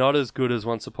definitely not as good as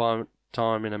Once Upon a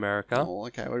Time in America. Oh,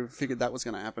 okay. We figured that was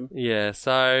going to happen. Yeah,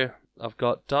 so I've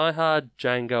got Die Hard,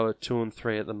 Django at 2 and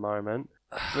 3 at the moment.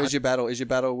 Where's your battle? Is your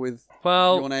battle with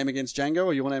Your Name Against Django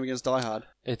or Your Name Against Die Hard?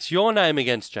 It's Your Name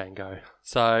Against Django.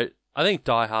 So I think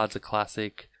Die Hard's a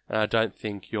classic, and I don't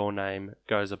think Your Name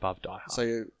goes above Die Hard.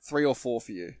 So 3 or 4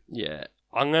 for you. Yeah,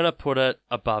 I'm going to put it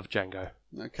above Django.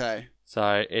 Okay.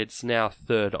 So it's now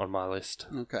third on my list.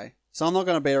 Okay. So I'm not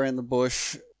going to beat around the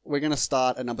bush. We're going to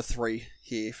start at number 3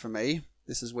 here for me.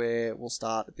 This is where we'll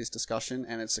start this discussion,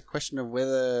 and it's a question of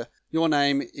whether Your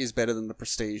Name is better than The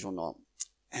Prestige or not.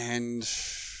 And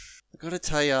I've got to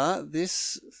tell you,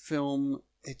 this film,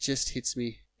 it just hits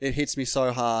me. It hits me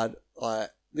so hard.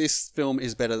 This film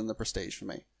is better than The Prestige for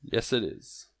me. Yes, it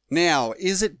is. Now,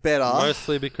 is it better?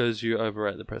 Mostly because you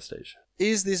overrate The Prestige.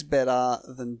 Is this better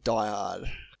than Die Hard?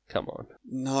 Come on.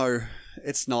 No,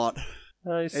 it's not.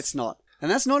 Nice. It's not. And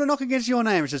that's not a knock against Your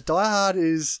Name. It's just Die Hard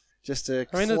is just a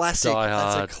classic. It's Die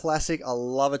Hard. That's a classic. I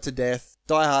love it to death.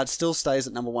 Die Hard still stays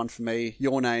at number 1 for me.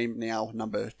 Your Name now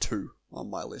number 2 on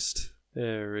my list.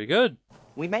 Very good.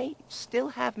 We may still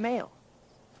have mail.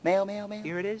 Mail.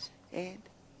 Here it is. And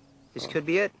this could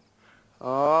be it.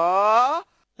 Oh!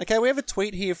 Okay, we have a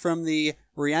tweet here from the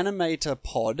Reanimator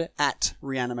Pod, at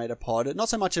Reanimator Pod. Not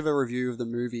so much of a review of the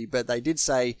movie, but they did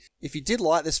say, if you did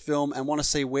like this film and want to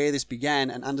see where this began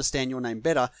and understand Your Name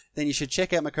better, then you should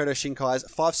check out Makoto Shinkai's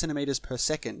 5 centimeters per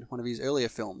second, one of his earlier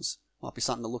films. Might be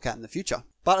something to look at in the future.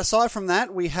 But aside from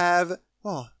that, we have...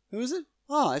 Oh, who is it?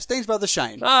 Oh, it's Dean's brother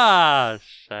Shane. Ah,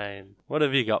 Shane. What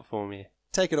have you got for me?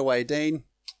 Take it away, Dean.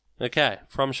 Okay,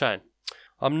 from Shane.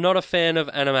 I'm not a fan of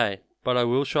anime, but I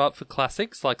will show up for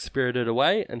classics like Spirited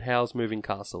Away and Howl's Moving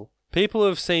Castle. People who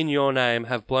have seen Your Name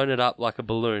have blown it up like a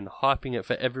balloon, hyping it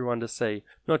for everyone to see,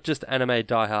 not just anime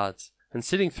diehards. And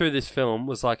sitting through this film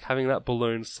was like having that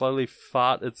balloon slowly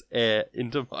fart its air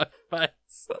into my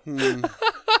face.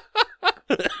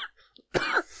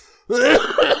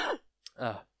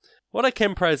 What I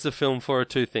can praise the film for are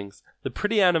two things: the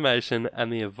pretty animation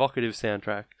and the evocative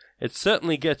soundtrack. It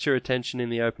certainly gets your attention in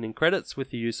the opening credits with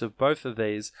the use of both of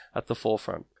these at the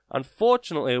forefront.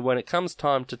 Unfortunately, when it comes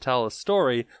time to tell a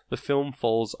story, the film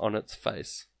falls on its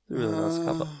face. It's a really nice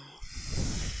cover.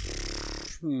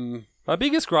 My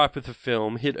biggest gripe with the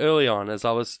film hit early on as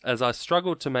I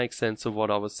struggled to make sense of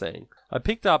what I was seeing. I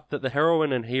picked up that the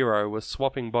heroine and hero were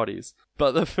swapping bodies,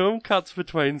 but the film cuts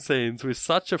between scenes with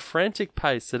such a frantic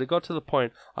pace that it got to the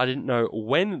point I didn't know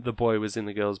when the boy was in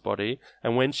the girl's body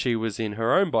and when she was in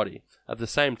her own body, at the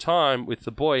same time with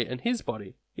the boy and his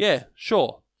body. Yeah,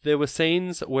 sure, there were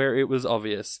scenes where it was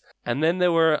obvious, and then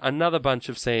there were another bunch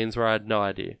of scenes where I had no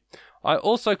idea. I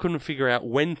also couldn't figure out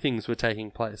when things were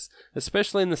taking place,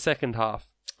 especially in the second half.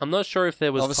 I'm not sure if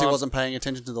there was Obviously wasn't paying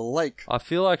attention to the lake. I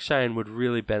feel like Shane would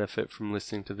really benefit from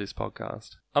listening to this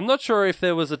podcast. I'm not sure if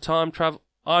there was time travel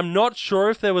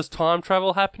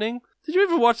happening. Did you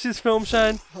ever watch this film,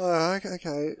 Shane?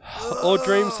 Okay. Or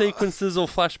dream sequences or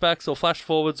flashbacks or flash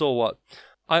forwards or what?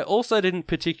 I also didn't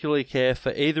particularly care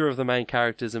for either of the main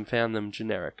characters and found them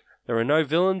generic. There are no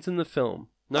villains in the film.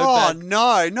 No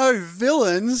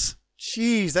villains?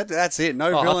 Jeez, that's it.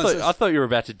 No villains. I thought you were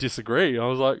about to disagree. I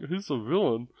was like, who's the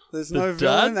villain? There's no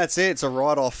villain? That's it. It's a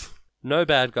write-off. No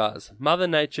bad guys. Mother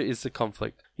Nature is the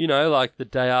conflict. You know, like The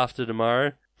Day After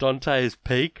Tomorrow, Dante's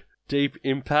Peak, Deep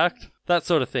Impact, that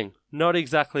sort of thing. Not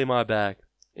exactly my bag.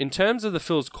 In terms of the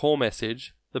film's core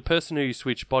message, the person who you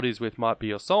switch bodies with might be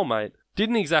your soulmate,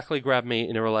 didn't exactly grab me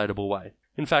in a relatable way.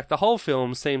 In fact, the whole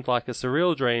film seemed like a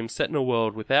surreal dream set in a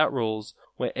world without rules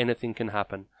where anything can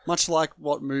happen. Much like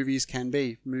what movies can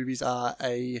be. Movies are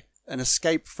an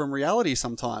escape from reality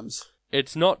sometimes.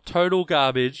 It's not total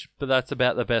garbage, but that's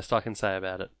about the best I can say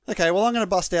about it. Okay, well, I'm going to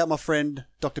bust out my friend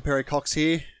Dr. Perry Cox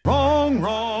here. Wrong,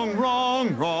 wrong,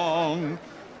 wrong, wrong.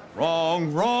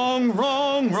 Wrong, wrong,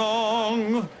 wrong,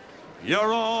 wrong. You're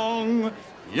wrong,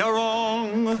 you're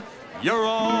wrong, you're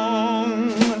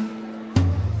wrong.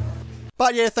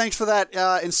 But yeah, thanks for that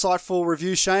insightful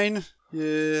review, Shane.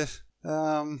 Yeah.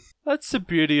 That's the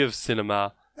beauty of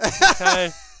cinema.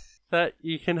 Okay? That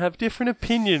you can have different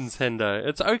opinions, Hendo.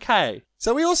 It's okay.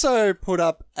 So we also put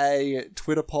up a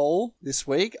Twitter poll this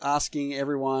week asking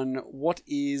everyone what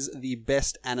is the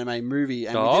best anime movie.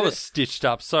 And I was stitched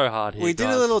up so hard here. We did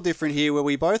a little different here where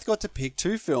we both got to pick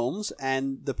two films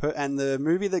and the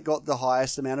movie that got the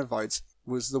highest amount of votes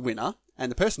was the winner. And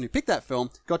the person who picked that film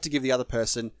got to give the other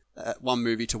person one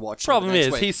movie to watch. Problem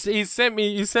is, he sent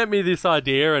me this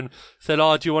idea and said,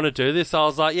 "Oh, do you want to do this?" I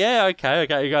was like, "Yeah, okay."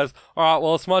 He goes, "All right,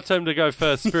 well, it's my turn to go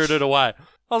first. Spirited Away."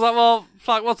 I was like, "Well,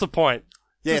 fuck, what's the point?"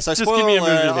 Yeah, so just spoiler give me a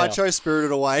movie alert, now. I chose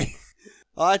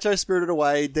Spirited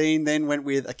Away. Dean then went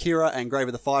with Akira and Grave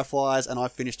of the Fireflies, and I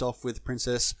finished off with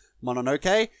Princess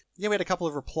Mononoke. Yeah, we had a couple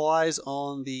of replies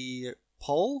on the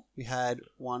poll. We had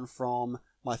one from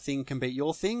My Thing Can Beat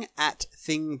Your Thing, at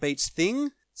Thing Beats Thing.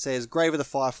 Says, Grave of the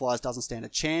Fireflies doesn't stand a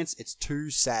chance. It's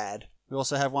too sad. We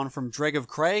also have one from Dreg of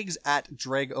Craigs, at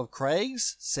Dreg of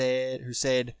Craigs, who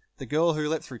said, The Girl Who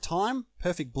Leapt Through Time,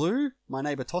 Perfect Blue, My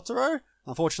Neighbor Totoro.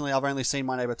 Unfortunately, I've only seen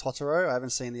My Neighbor Totoro. I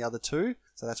haven't seen the other two,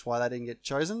 so that's why they didn't get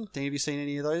chosen. Dean, have you seen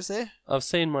any of those there? I've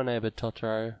seen My Neighbor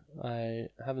Totoro. I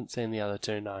haven't seen the other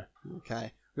two, no.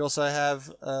 Okay. We also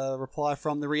have a reply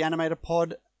from the Reanimator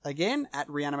Pod again, at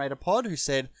Reanimator Pod, who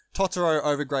said, Totoro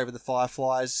over Grave of the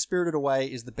Fireflies. Spirited Away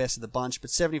is the best of the bunch, but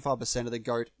 75% of the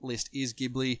GOAT list is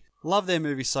Ghibli. Love their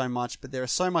movie so much, but there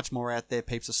is so much more out there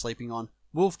peeps are sleeping on.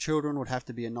 Wolf Children would have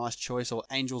to be a nice choice, or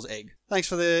Angel's Egg. Thanks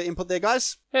for the input there,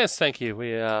 guys. Yes, thank you.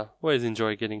 We always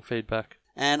enjoy getting feedback.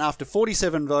 And after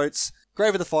 47 votes,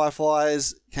 Grave of the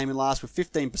Fireflies came in last with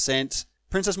 15%.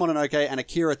 Princess Mononoke and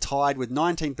Akira tied with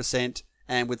 19%.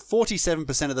 And with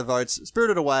 47% of the votes,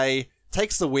 Spirited Away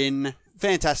takes the win.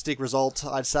 Fantastic result,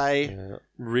 I'd say. Yeah,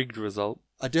 rigged result.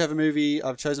 I do have a movie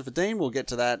I've chosen for Dean. We'll get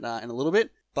to that in a little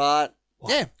bit. But,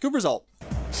 yeah, good result.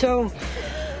 So,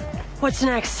 what's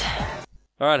next?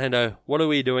 All right, Hendo, what are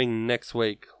we doing next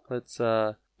week? Let's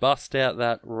bust out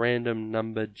that random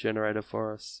number generator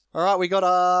for us. All right, we got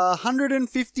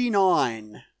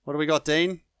 159. What do we got,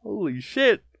 Dean? Holy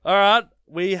shit. All right,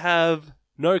 we have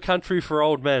No Country for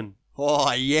Old Men.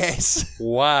 Oh, yes.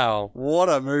 Wow. What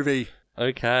a movie.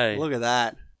 Okay. Look at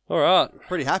that. All right.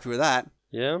 Pretty happy with that.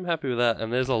 Yeah, I'm happy with that,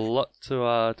 and there's a lot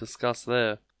to discuss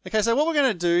there. Okay, so what we're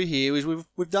going to do here is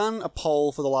we've done a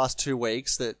poll for the last 2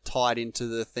 weeks that tied into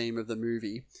the theme of the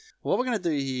movie. What we're going to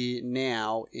do here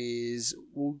now is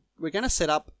we're going to set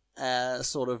up a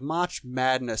sort of March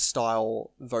Madness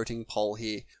style voting poll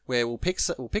here, where we'll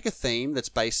pick a theme that's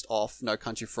based off No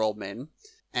Country for Old Men,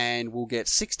 and we'll get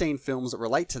 16 films that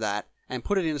relate to that and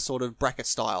put it in a sort of bracket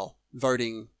style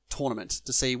voting tournament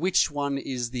to see which one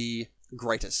is the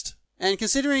greatest. And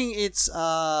considering it's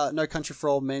No Country for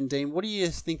Old Men, Dean, what do you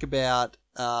think about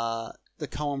the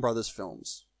Coen Brothers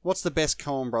films? What's the best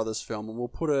Coen Brothers film? And we'll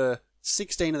put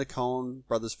 16 of the Coen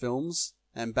Brothers films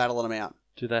and battle them out.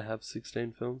 Do they have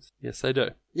 16 films? Yes, they do.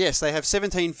 Yes, they have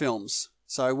 17 films.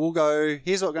 So we'll go,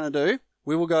 here's what we're going to do.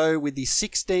 We will go with the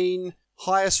 16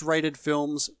 highest rated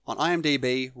films on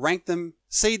IMDb, rank them,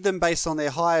 seed them based on their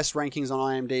highest rankings on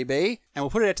IMDb, and we'll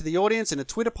put it out to the audience in a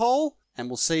Twitter poll, and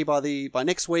we'll see by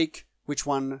next week which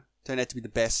one turned out to be the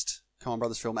best Coen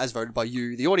Brothers film as voted by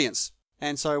you, the audience.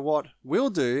 And so what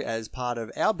we'll do as part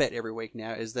of our bet every week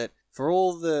now is that for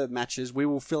all the matches, we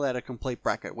will fill out a complete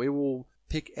bracket. We will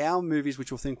pick our movies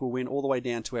which we'll think will win all the way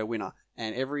down to our winner.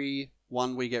 And every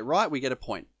one we get right, we get a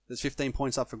point. There's 15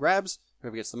 points up for grabs.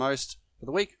 Whoever gets the most for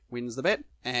the week wins the bet.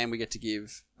 And we get to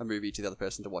give a movie to the other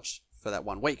person to watch for that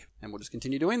 1 week. And we'll just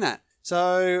continue doing that.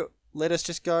 So let us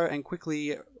just go and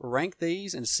quickly rank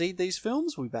these and seed these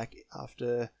films. We'll be back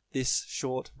after this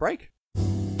short break.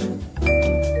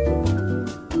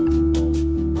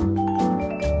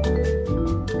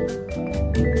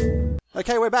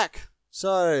 Okay, we're back.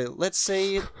 So let's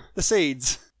see the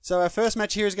seeds. So our first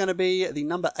match here is going to be the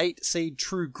number 8 seed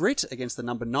True Grit against the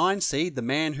number 9 seed The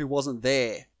Man Who Wasn't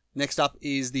There. Next up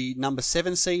is the number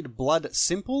 7 seed Blood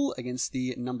Simple against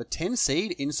the number 10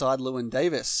 seed Inside Llewyn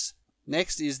Davis.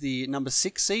 Next is the number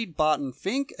 6 seed Barton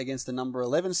Fink against the number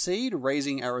 11 seed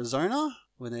Raising Arizona.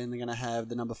 We're then going to have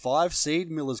the number 5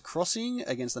 seed Miller's Crossing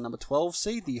against the number 12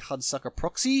 seed The Hudsucker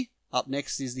Proxy. Up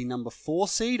next is the number 4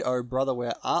 seed Oh Brother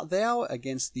Where Art Thou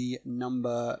against the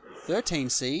number 13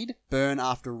 seed Burn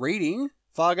After Reading.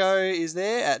 Fargo is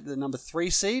there at the number 3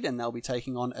 seed, and they'll be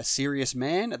taking on A Serious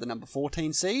Man at the number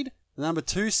 14 seed. The number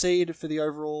 2 seed for the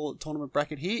overall tournament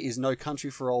bracket here is No Country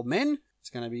for Old Men. It's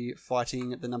going to be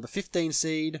fighting the number 15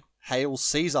 seed, Hail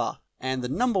Caesar. And the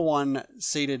number 1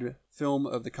 seeded film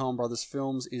of the Coen Brothers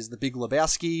films is The Big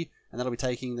Lebowski, and that'll be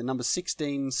taking the number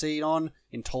 16 seed on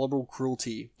Intolerable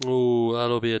Cruelty. Ooh,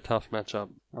 that'll be a tough matchup.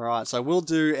 Alright, so we'll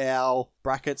do our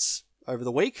brackets over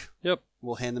the week. Yep.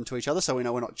 We'll hand them to each other so we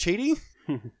know we're not cheating.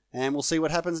 And we'll see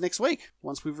what happens next week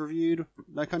once we've reviewed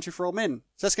No Country for Old Men.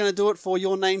 So that's going to do it for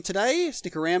Your Name today.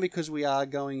 Stick around because we are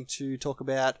going to talk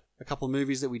about a couple of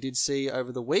movies that we did see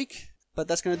over the week. But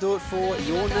that's going to do it for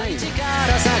Your Name.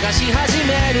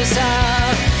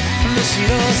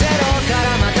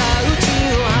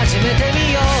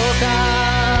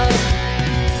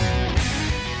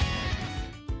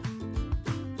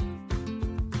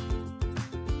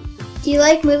 Do you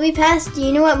like MoviePass? Do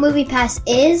you know what MoviePass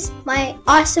is? My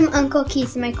awesome Uncle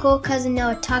Keith and my cool cousin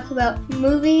Noah talk about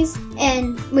movies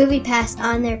and MoviePass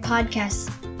on their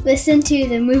podcasts. Listen to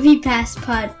the MoviePass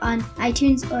pod on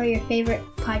iTunes or your favorite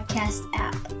podcast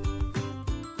app.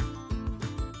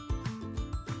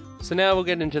 So now we'll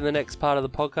get into the next part of the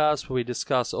podcast where we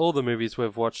discuss all the movies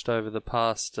we've watched over the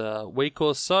past week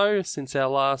or so since our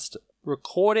last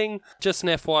recording. Just an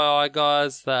FYI,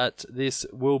 guys, that this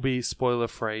will be spoiler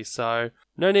free, so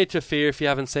no need to fear if you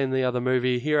haven't seen the other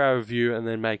movie. Hear our review and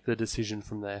then make the decision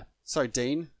from there. So,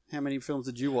 Dean, how many films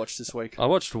did you watch this week? I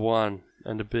watched 1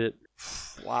 and a bit.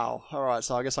 Wow. Alright,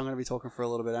 so I guess I'm going to be talking for a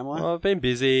little bit, am I? Well, I've been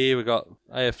busy. We got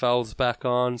AFL's back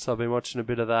on, so I've been watching a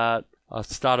bit of that. I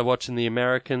started watching The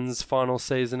Americans final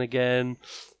season again.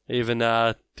 Even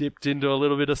dipped into a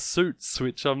little bit of Suits,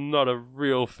 which I'm not a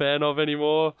real fan of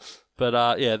anymore.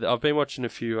 But yeah, I've been watching a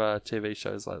few TV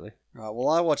shows lately. Right, well,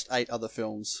 I watched 8 other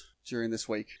films during this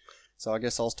week. So I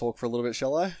guess I'll talk for a little bit,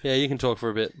 shall I? Yeah, you can talk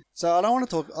for a bit. So I don't want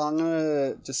to talk... I'm going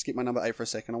to just skip my number 8 for a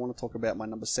second. I want to talk about my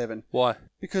number 7. Why?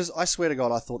 Because I swear to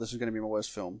God, I thought this was going to be my worst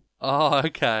film. Oh,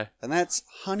 okay. And that's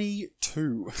Honey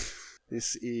 2.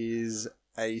 This is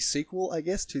a sequel, I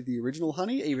guess, to the original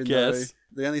Honey, even though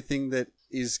the only thing that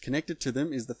is connected to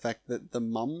them is the fact that the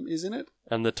mum is in it.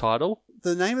 And the title?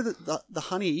 The name of the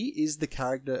Honey is the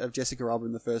character of Jessica Alba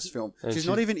in the first film. She's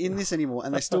not even in this anymore,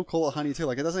 and they still call it Honey 2.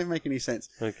 Like, it doesn't even make any sense.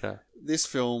 Okay. This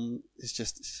film is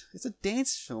just... It's a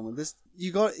dance film. If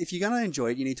you're going to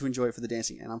enjoy it, you need to enjoy it for the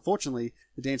dancing. And unfortunately,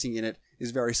 the dancing in it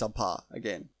is very subpar,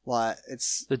 again. Like,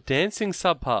 it's... The dancing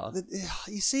subpar?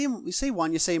 You see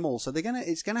one, you see them all. So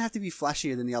it's going to have to be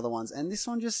flashier than the other ones. And this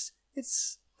one just...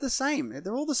 It's the same.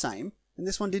 They're all the same. And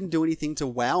this one didn't do anything to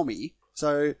wow me.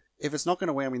 So... If it's not going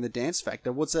to wow me in the dance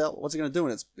factor, what's it going to do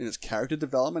in its character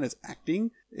development, its acting,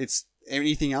 its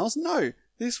anything else? No.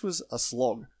 This was a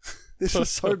slog. This was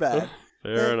so bad.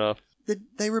 Fair enough.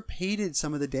 They repeated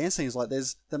some of the dance scenes. Like,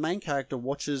 there's the main character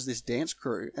watches this dance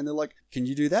crew, and they're like, "Can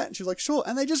you do that?" And she's like, "Sure."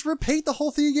 And they just repeat the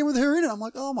whole thing again with her in it. I'm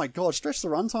like, "Oh my God, stretch the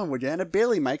runtime, would you?" And it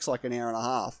barely makes like an hour and a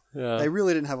half. Yeah. They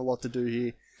really didn't have a lot to do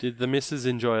here. Did the missus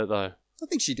enjoy it though? I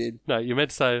think she did. No, you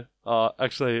meant to say,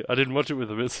 actually, I didn't watch it with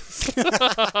the missus.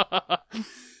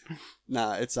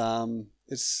 Nah, it's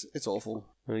awful.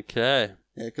 Okay.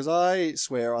 Yeah, because I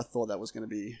swear I thought that was going to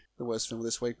be the worst film of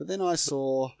this week, but then I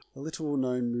saw a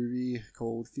little-known movie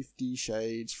called 50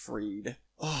 Shades Freed.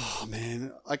 Oh,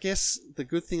 man. I guess the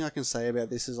good thing I can say about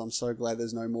this is I'm so glad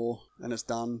there's no more, and it's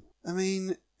done. I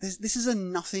mean, this is a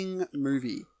nothing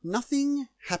movie. Nothing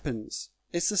happens.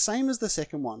 It's the same as the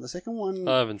second one. The second one...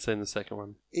 I haven't seen the second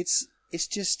one. It's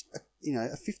just, a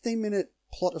 15-minute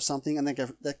plot of something, and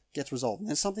that gets resolved. And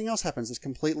then something else happens that's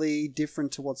completely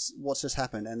different to what's just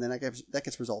happened, and then that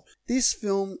gets resolved. This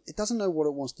film, it doesn't know what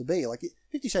it wants to be. Like,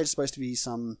 50 Shades is supposed to be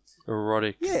some...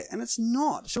 Erotic. Yeah, and it's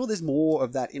not. Sure, there's more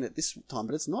of that in it this time,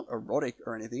 but it's not erotic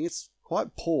or anything. It's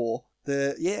quite poor.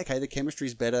 The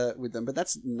chemistry's better with them, but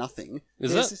that's nothing.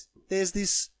 There's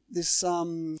this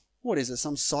what is it?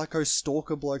 Some psycho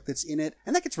stalker bloke that's in it,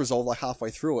 and that gets resolved like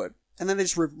halfway through it. And then they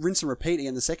just rinse and repeat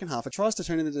in the second half. It tries to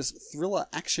turn into this thriller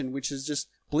action, which is just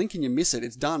blink and you miss it.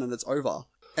 It's done and it's over.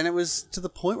 And it was to the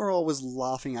point where I was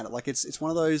laughing at it. Like, it's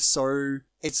one of those, so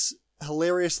it's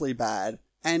hilariously bad.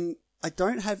 And I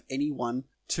don't have anyone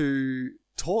to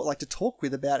talk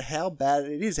with about how bad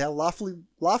it is, how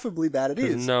laughably bad it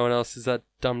is. No one else is that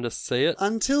dumb to see it.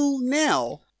 Until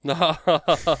now. No.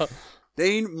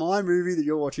 Dean, my movie that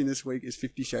you're watching this week is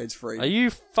 50 Shades Freed. Are you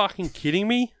fucking kidding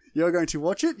me? You're going to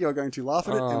watch it, you're going to laugh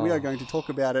at it, and we are going to talk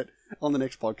about it on the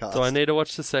next podcast. Do I need to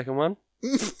watch the second one?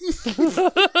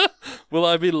 Will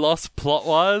I be lost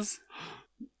plot-wise?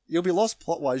 You'll be lost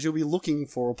plot-wise. You'll be looking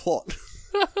for a plot.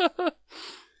 Okay.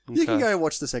 You can go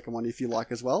watch the second one if you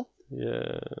like as well.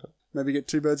 Yeah. maybe get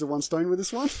two birds with one stone with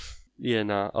this one. Yeah,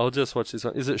 nah. I'll just watch this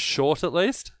one. Is it short at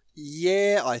least?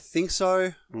 Yeah, I think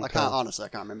so. Okay. I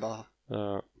can't remember.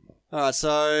 Alright,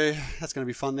 so that's going to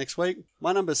be fun next week.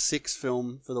 My number 6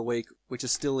 film for the week, which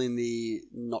is still in the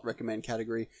not recommend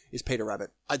category, is Peter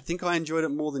Rabbit. I think I enjoyed it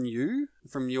more than you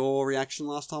from your reaction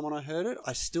last time when I heard it.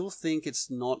 I still think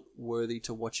it's not worthy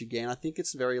to watch again. I think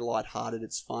it's very lighthearted.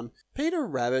 It's fun. Peter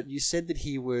Rabbit, you said that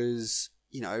he was,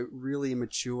 really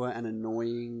immature and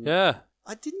annoying. Yeah.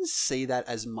 I didn't see that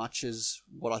as much as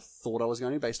what I thought I was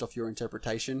going to based off your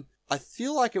interpretation. I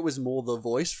feel like it was more the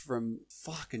voice from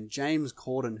fucking James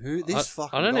Corden.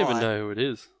 I don't even know who it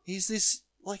is. He's this,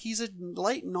 he's a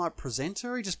late night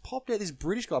presenter. He just popped out, this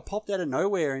British guy popped out of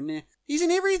nowhere and he's in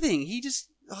everything. He just,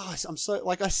 I'm so,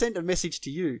 I sent a message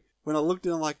to you when I looked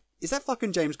at him is that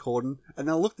fucking James Corden? And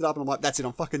then I looked it up and I'm like, that's it,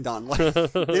 I'm fucking done.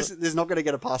 There's not going to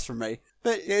get a pass from me.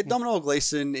 But yeah, Domhnall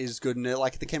Gleeson is good in it.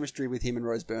 The chemistry with him and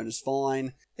Rose Byrne is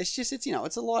fine. It's just,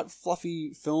 it's a light,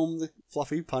 fluffy film. The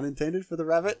fluffy, pun intended, for the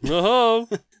rabbit. Oh.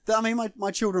 I mean,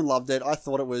 my children loved it. I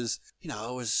thought it was, it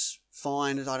was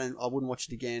fine. I wouldn't watch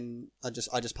it again. I just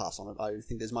pass on it. I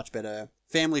think there's much better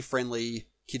family-friendly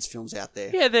kids films out there.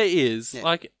 Yeah, there is.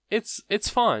 Yeah. It's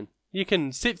fine. You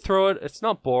can sit through it. It's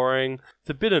not boring. It's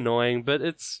a bit annoying, but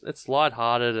it's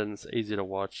lighthearted and it's easy to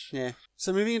watch. Yeah.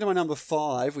 So moving into my number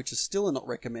 5, which is still a not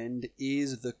recommend,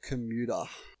 is The Commuter.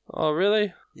 Oh,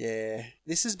 really? Yeah.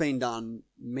 This has been done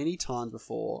many times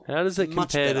before. How does it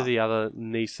Much compare to better. the other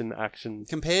Neeson action?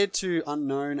 Compared to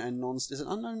Unknown and Is it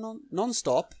Unknown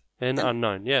Non-Stop? And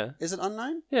Unknown, yeah. Is it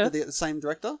Unknown? Yeah. The same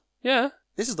director? Yeah.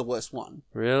 This is the worst one.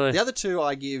 Really? The other two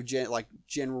I give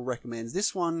general recommends.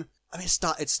 This one, I mean,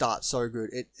 it starts so good.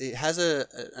 It has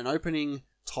an opening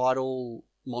title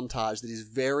montage that is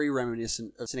very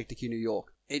reminiscent of Synecdoche, New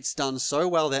York. It's done so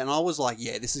well there, and I was like,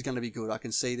 yeah, this is going to be good. I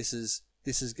can see this is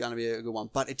going to be a good one.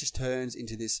 But it just turns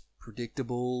into this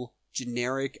predictable,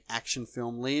 generic action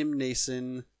film. Liam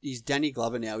Neeson, he's Danny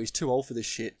Glover now. He's too old for this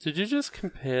shit. Did you just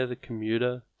compare The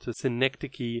Commuter to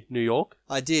Synecdoche, New York?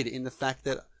 I did, in the fact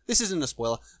that, this isn't a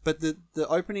spoiler, but the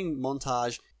opening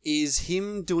montage is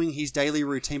him doing his daily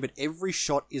routine, but every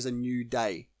shot is a new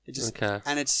day. Okay.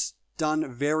 And it's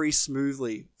done very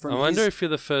smoothly. I wonder if you're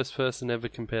the first person to ever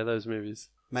compare those movies.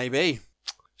 Maybe.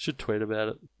 Should tweet about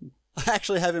it. I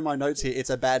actually have in my notes here, it's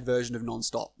a bad version of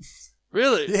Non-Stop.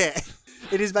 Really? Yeah.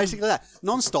 It is basically that.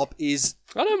 Non-Stop is...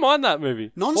 I don't mind that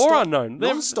movie. Non-Stop, or Unknown.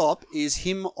 Non-Stop is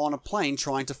him on a plane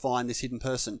trying to find this hidden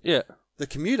person. Yeah. The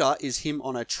Commuter is him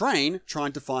on a train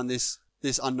trying to find this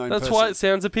unknown person. That's why it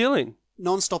sounds appealing.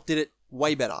 Non-Stop did it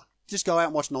way better. Just go out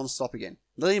and watch Non-Stop again.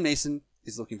 Liam Neeson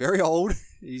is looking very old.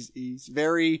 He's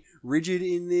very rigid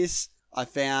in this. I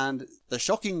found the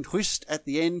shocking twist at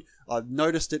the end. I've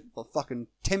noticed it for fucking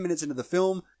 10 minutes into the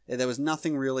film. There was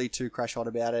nothing really too crash hot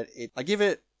about it. I give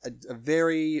it a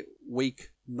very weak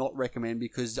not recommend,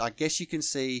 because I guess you can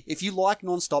see, if you like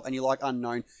Non-Stop and you like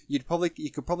Unknown, you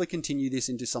could probably continue this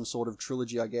into some sort of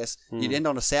trilogy, I guess. You'd end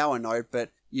on a sour note,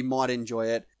 but you might enjoy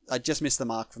it. I just missed the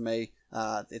mark for me.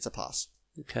 It's a pass.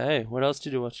 Okay, what else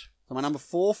did you watch? So my number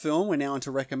 4 film we're now on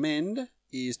to recommend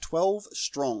is 12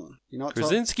 Strong. You know what?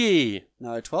 Krasinski.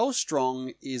 No, 12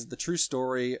 Strong is the true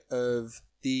story of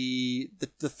the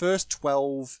first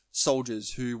 12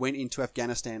 soldiers who went into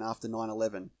Afghanistan after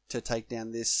 9/11 to take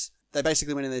down this. They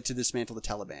basically went in there to dismantle the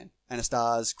Taliban. And it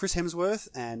stars Chris Hemsworth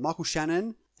and Michael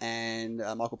Shannon and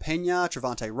Michael Pena,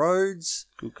 Trevante Rhodes.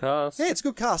 Good cast. Yeah, it's a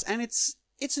good cast, and it's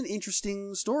an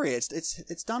interesting story.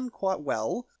 It's done quite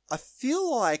well. I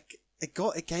feel like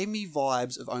it gave me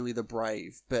vibes of Only the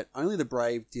Brave, but Only the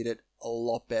Brave did it a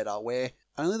lot better, where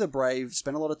Only the Brave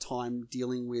spent a lot of time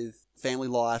dealing with family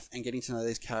life and getting to know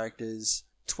these characters.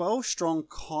 12 Strong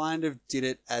kind of did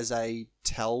it as a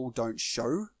tell, don't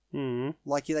show. Mm.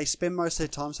 Like, yeah, they spend most of their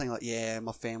time saying, like, yeah,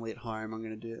 my family at home, I'm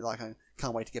going to do it. Like, I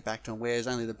can't wait to get back to them. Whereas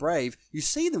Only the Brave, you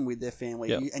see them with their family,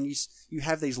 yep. and you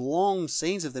have these long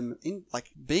scenes of them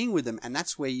being with them, and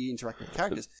that's where you interact with the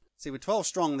characters. See, with 12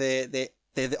 Strong, they're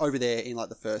over there in like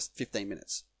the first 15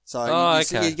 minutes. So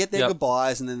you get their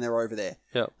goodbyes, and then they're over there.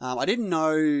 Yep. I didn't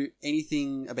know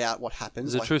anything about what happens.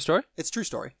 Is it a true story? It's a true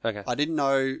story. Okay. I didn't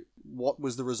know what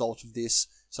was the result of this,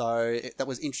 so that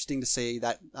was interesting to see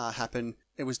that happen.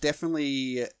 It was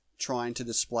definitely trying to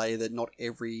display that not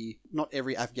every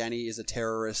Afghani is a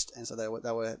terrorist, and so they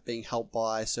were being helped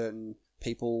by certain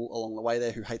people along the way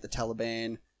there who hate the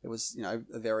Taliban. It was,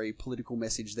 a very political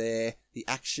message there. The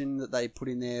action that they put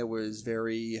in there was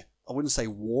very, I wouldn't say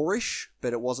warish,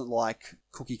 but it wasn't like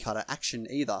cookie cutter action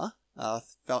either.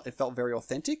 It felt very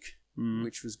authentic,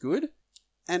 which was good.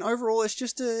 And overall, it's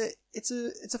just it's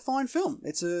a fine film.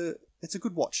 It's a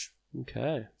good watch.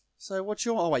 Okay. So what's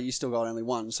your... Oh, wait, you still got only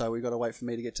one, so we've got to wait for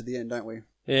me to get to the end, don't we?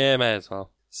 Yeah, may as well.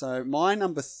 So my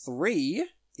number 3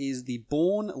 is The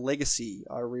Bourne Legacy.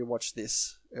 I rewatched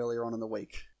this earlier on in the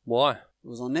week. Why? It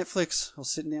was on Netflix. I was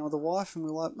sitting down with the wife, and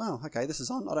we were like, "Oh, okay, this is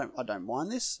on. I don't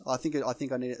mind this. I think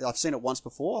I need it. I've seen it once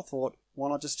before. I thought, why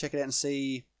not just check it out and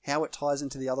see how it ties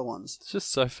into the other ones?" It's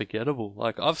just so forgettable.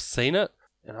 Like, I've seen it,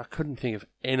 and I couldn't think of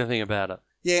anything about it.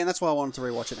 Yeah, and that's why I wanted to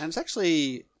rewatch it. And it's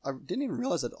actually, I didn't even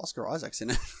realise that Oscar Isaac's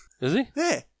in it. Is he?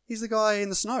 Yeah, he's the guy in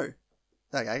the snow.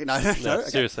 Okay, no, okay.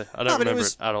 Seriously, I don't remember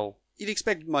it at all. You'd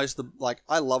expect most of the,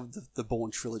 I love the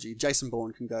Bourne trilogy. Jason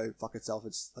Bourne can go fuck itself.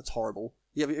 It's horrible.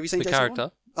 Have you seen the Jason character?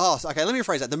 Bourne? Oh, okay, let me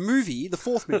rephrase that. The movie, the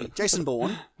fourth movie, Jason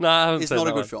Bourne, no, I haven't is seen not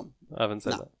that a good one. film. I haven't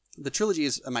seen that. The trilogy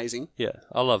is amazing. Yeah,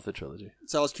 I love the trilogy.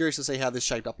 So I was curious to see how this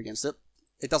shaped up against it.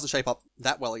 It doesn't shape up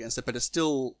that well against it, but it's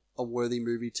still a worthy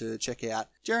movie to check out.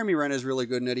 Jeremy Renner's really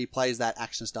good in it. He plays that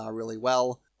action star really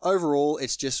well. Overall,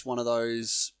 it's just one of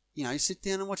those... You know, sit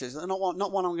down and watch it. It's not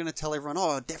one I'm going to tell everyone,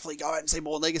 oh, definitely go out and see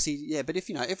Bourne Legacy. Yeah, but if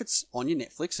it's on your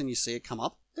Netflix and you see it come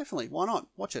up, definitely, why not?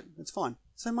 Watch it. It's fine.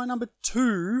 So my number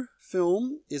 2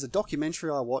 film is a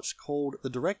documentary I watched called The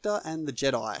Director and the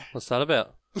Jedi. What's that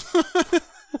about?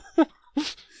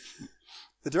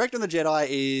 The Director and the Jedi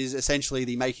is essentially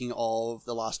the making of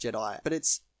The Last Jedi.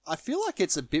 But I feel like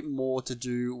it's a bit more to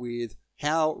do with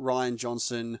how Rian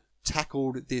Johnson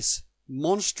tackled this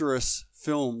monstrous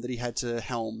film that he had to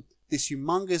helm, this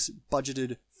humongous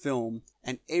budgeted film,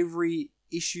 and every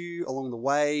issue along the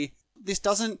way. This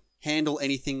doesn't handle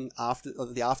anything after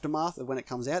the aftermath of when it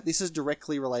comes out. This is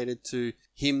directly related to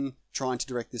him trying to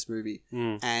direct this movie.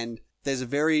 And there's a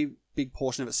very big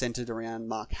portion of it centered around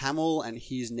Mark Hamill and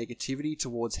his negativity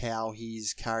towards how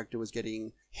his character was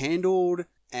getting handled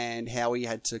and how he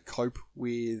had to cope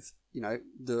with, you know,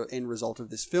 the end result of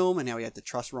this film and how he had to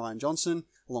trust Rian Johnson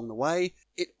along the way.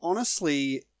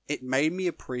 It made me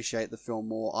appreciate the film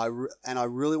more. I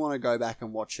really want to go back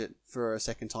and watch it for a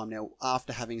second time now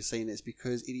after having seen this,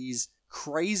 because it is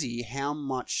crazy how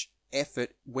much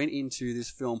effort went into this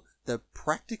film. The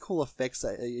practical effects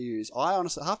that they use. I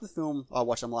honestly, half the film I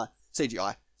watch, I'm like,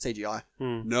 CGI.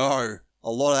 No. A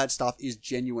lot of that stuff is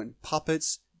genuine.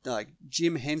 Puppets, like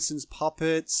Jim Henson's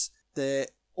puppets,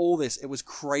 all this. It was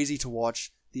crazy to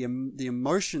watch. The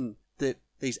emotion that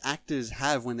these actors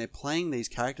have when they're playing these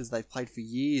characters they've played for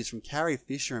years, from Carrie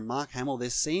Fisher and Mark Hamill.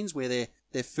 There's scenes where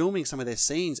they're filming some of their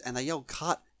scenes and they yell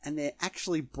cut and they're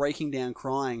actually breaking down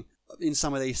crying in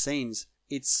some of these scenes.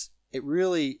 It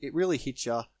really hits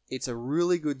you. It's a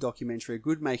really good documentary, a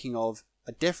good making of.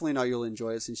 I definitely know you'll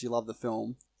enjoy it since you love the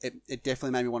film. It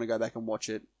definitely made me want to go back and watch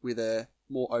it with a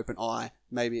more open eye,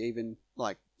 maybe even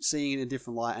like seeing it in a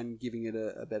different light and giving it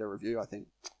a better review, I think.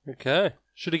 Okay.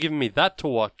 Should have given me that to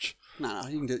watch. No,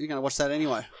 you can do it. You're going to watch that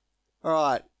anyway. All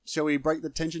right. Shall we break the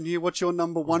tension here? What's your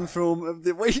number 1 film of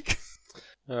the week?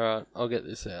 All right. I'll get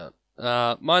this out.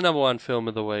 My number 1 film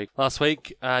of the week. Last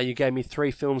week, you gave me 3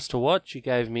 films to watch. You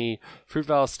gave me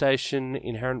Fruitvale Station,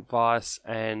 Inherent Vice,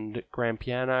 and Grand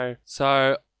Piano.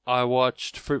 So I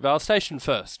watched Fruitvale Station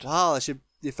first. Wow, that's your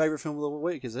favourite film of the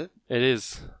week, is it? It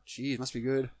is. Jeez, must be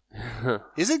good.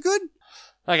 Is it good?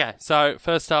 Okay, so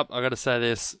first up, I got to say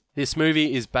this. This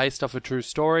movie is based off a true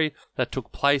story that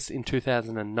took place in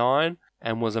 2009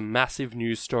 and was a massive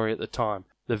news story at the time.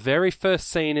 The very first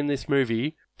scene in this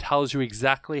movie tells you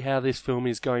exactly how this film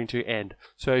is going to end.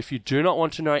 So if you do not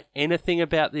want to know anything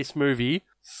about this movie,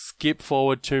 skip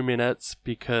forward 2 minutes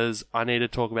because I need to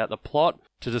talk about the plot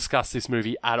to discuss this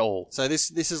movie at all. So this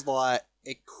is like,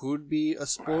 it could be a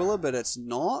spoiler, but it's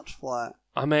not? Like,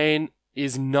 I mean,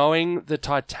 is knowing the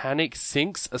Titanic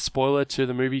sinks a spoiler to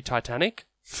the movie Titanic?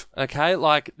 Okay,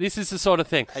 like, this is the sort of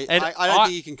thing. I don't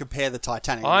think you can compare the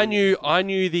Titanic. I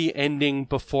knew the ending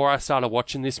before I started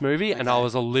watching this movie, and I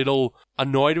was a little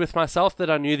annoyed with myself that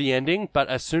I knew the ending, but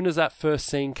as soon as that first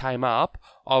scene came up,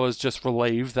 I was just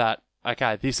relieved that,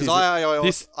 okay, this is...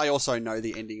 I also know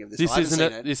the ending of this.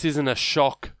 This isn't a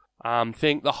shock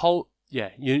thing. The whole... Yeah,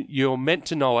 you're meant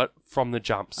to know it from the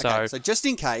jump. So just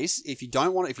in case, if you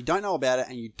don't know about it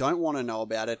and you don't want to know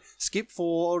about it, skip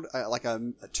forward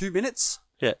 2 minutes.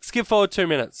 Yeah, skip forward 2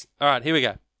 minutes. All right, here we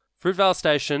go. Fruitvale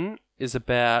Station is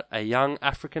about a young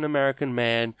African-American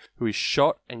man who is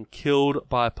shot and killed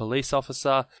by a police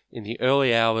officer in the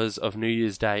early hours of New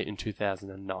Year's Day in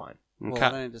 2009. Okay. Well, I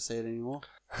don't need to see it anymore.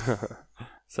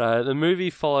 So the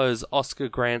movie follows Oscar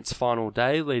Grant's final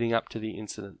day leading up to the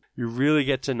incident. You really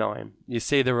get to know him. You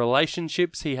see the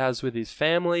relationships he has with his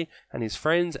family and his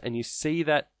friends, and you see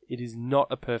that it is not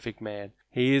a perfect man.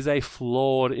 He is a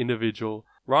flawed individual.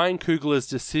 Ryan Coogler's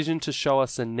decision to show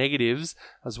us the negatives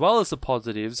as well as the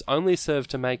positives only served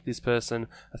to make this person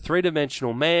a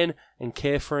three-dimensional man and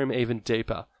care for him even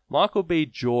deeper. Michael B.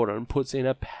 Jordan puts in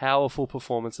a powerful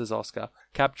performance as Oscar,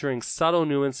 capturing subtle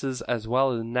nuances as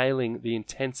well as nailing the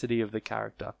intensity of the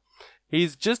character.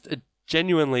 He's just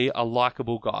genuinely a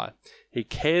likable guy. He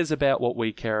cares about what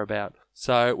we care about.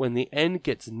 So when the end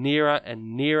gets nearer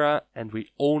and nearer and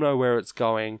we all know where it's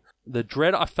going, the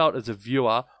dread I felt as a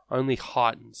viewer only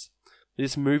heightens.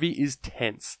 This movie is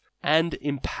tense and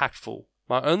impactful.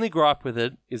 My only gripe with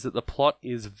it is that the plot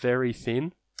is very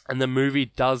thin and the movie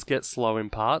does get slow in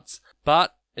parts,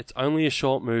 but it's only a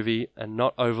short movie and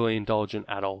not overly indulgent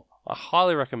at all. I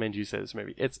highly recommend you see this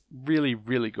movie. It's really,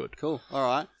 really good. Cool. All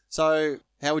right. So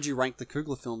how would you rank the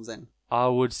Coogler films then? I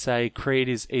would say Creed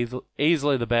is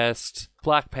easily the best.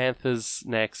 Black Panther's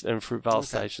next, and Fruitvale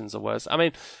Station's the worst. I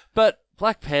mean, but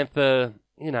Black Panther,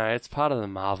 you know, it's part of the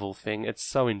Marvel thing. It's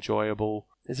so enjoyable.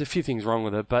 There's a few things wrong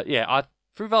with it, but yeah,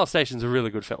 Fruitvale Station's a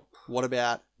really good film. What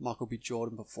about Michael B.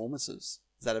 Jordan performances?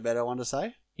 Is that a better one to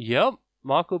say? Yep.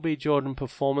 Michael B. Jordan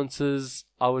performances,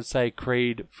 I would say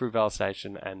Creed, Fruitvale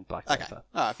Station, and Black Panther.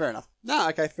 All right, fair enough. No,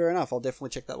 okay, fair enough. I'll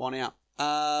definitely check that one out.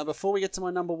 Before we get to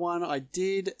my number one, I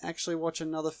did actually watch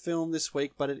another film this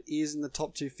week, but it is in the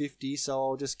top 250, so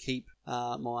I'll just keep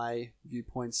my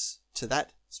viewpoints to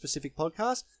that specific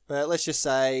podcast. But let's just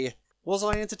say, was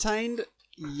I entertained?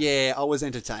 Yeah, I was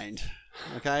entertained.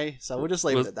 Okay, so we'll just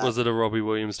leave it at that. Was it a Robbie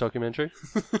Williams documentary?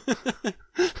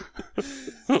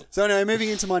 So anyway, moving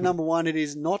into my number one, it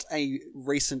is not a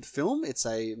recent film. It's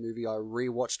a movie I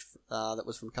rewatched that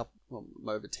was from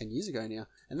over 10 years ago now,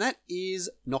 and that is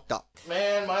Knocked Up.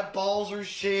 Man, my balls are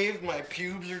shaved, my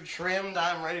pubes are trimmed,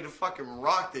 I'm ready to fucking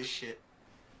rock this shit.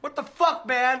 What the fuck,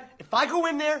 man? If I go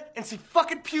in there and see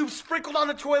fucking pubes sprinkled on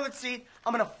the toilet seat,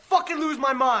 I'm gonna fucking lose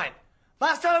my mind.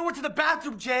 Last time I went to the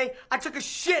bathroom, Jay, I took a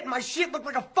shit and my shit looked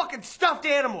like a fucking stuffed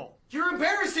animal. You're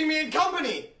embarrassing me in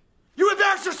company. You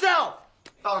embarrass yourself!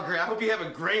 Oh, great. I hope you have a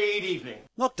great evening.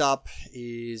 Knocked Up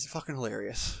is fucking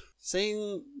hilarious.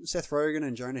 Seeing Seth Rogen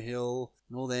and Jonah Hill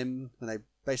and all them when they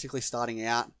basically starting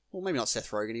out. Well, maybe not Seth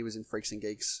Rogen. He was in Freaks and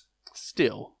Geeks.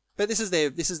 Still, but this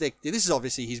is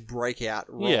obviously his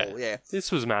breakout role. Yeah,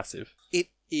 this was massive. It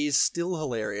is still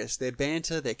hilarious. Their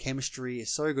banter, their chemistry is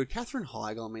so good. Katherine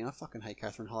Heigl, I mean, I fucking hate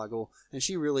Katherine Heigl, and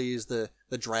she really is the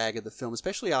drag of the film,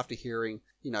 especially after hearing,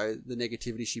 you know, the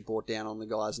negativity she brought down on the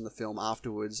guys in the film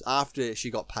afterwards, after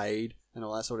she got paid and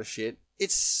all that sort of shit.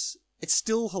 It's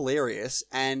still hilarious,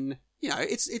 and, you know,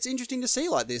 it's interesting to see,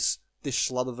 like, this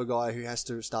schlub of a guy who has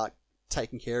to start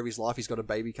taking care of his life. He's got a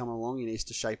baby coming along, he needs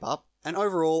to shape up. And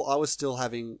overall, I was still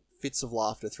having fits of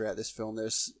laughter throughout this film.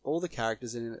 There's all the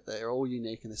characters in it, they're all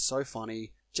unique and they're so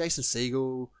funny. Jason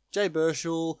Segel, Jay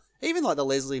Baruchel, even like the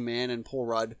Leslie Mann and Paul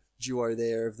Rudd duo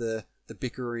there of the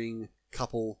bickering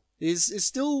couple is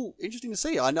still interesting to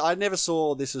see. I never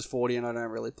saw This Is 40 and I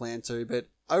don't really plan to, but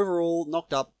overall,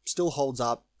 Knocked Up still holds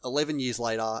up. 11 years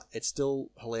later, it's still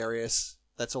hilarious.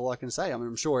 That's all I can say. I mean,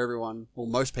 I'm sure everyone, well,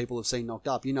 most people have seen Knocked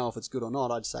Up. You know if it's good or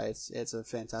not. I'd say it's a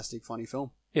fantastic, funny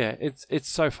film. Yeah, it's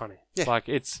so funny. Yeah. Like,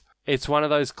 it's one of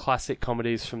those classic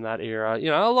comedies from that era, you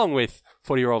know, along with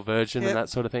 40-Year-Old Virgin and that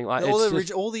sort of thing. Like,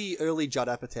 all the early Judd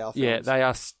Apatow films. Yeah, they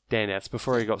are standouts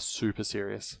before he got super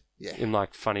serious. Yeah. In,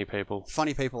 like, Funny People.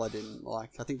 Funny People I didn't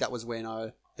like. I think that was when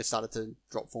it started to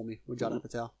drop for me with Judd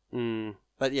Apatow. Mm.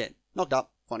 But yeah, Knocked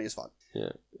Up, funny as fuck.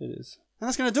 Yeah, it is. And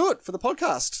that's going to do it for the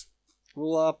podcast.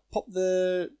 We'll pop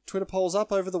the Twitter polls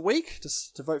up over the week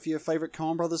just to vote for your favourite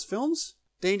Coen Brothers films.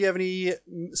 Dean, do you have any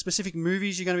specific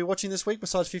movies you're going to be watching this week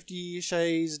besides 50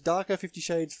 Shades Darker, 50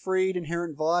 Shades Freed,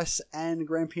 Inherent Vice, and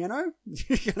Grand Piano?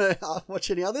 You going to watch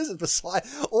any others? And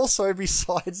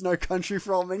besides No Country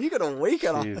for Old Men, you got a week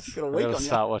on you. I got to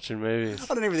start watching movies.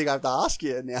 I don't even think I have to ask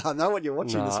you now. I know what you're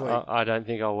watching this week. I don't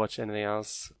think I'll watch anything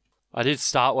else. I did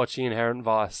start watching Inherent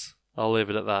Vice. I'll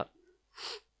leave it at that.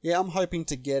 Yeah, I'm hoping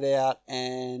to get out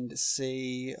and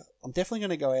see... I'm definitely going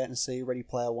to go out and see Ready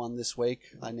Player One this week.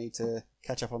 I need to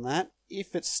catch up on that.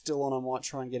 If it's still on, I might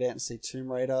try and get out and see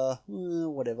Tomb Raider.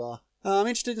 Whatever. I'm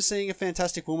interested in seeing A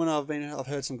Fantastic Woman. I've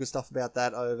heard some good stuff about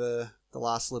that over the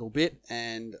last little bit,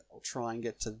 and I'll try and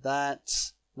get to that.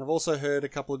 And I've also heard a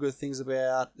couple of good things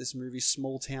about this movie,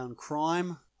 Small Town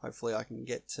Crime. Hopefully I can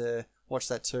get to watch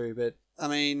that too. But, I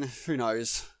mean, who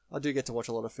knows? I do get to watch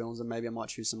a lot of films, and maybe I might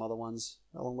choose some other ones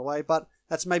along the way, but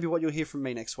that's maybe what you'll hear from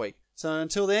me next week. So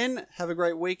until then, have a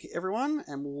great week, everyone,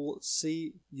 and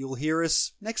you'll hear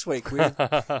us next week with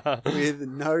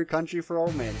No Country for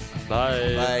Old Men.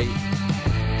 Bye. Bye.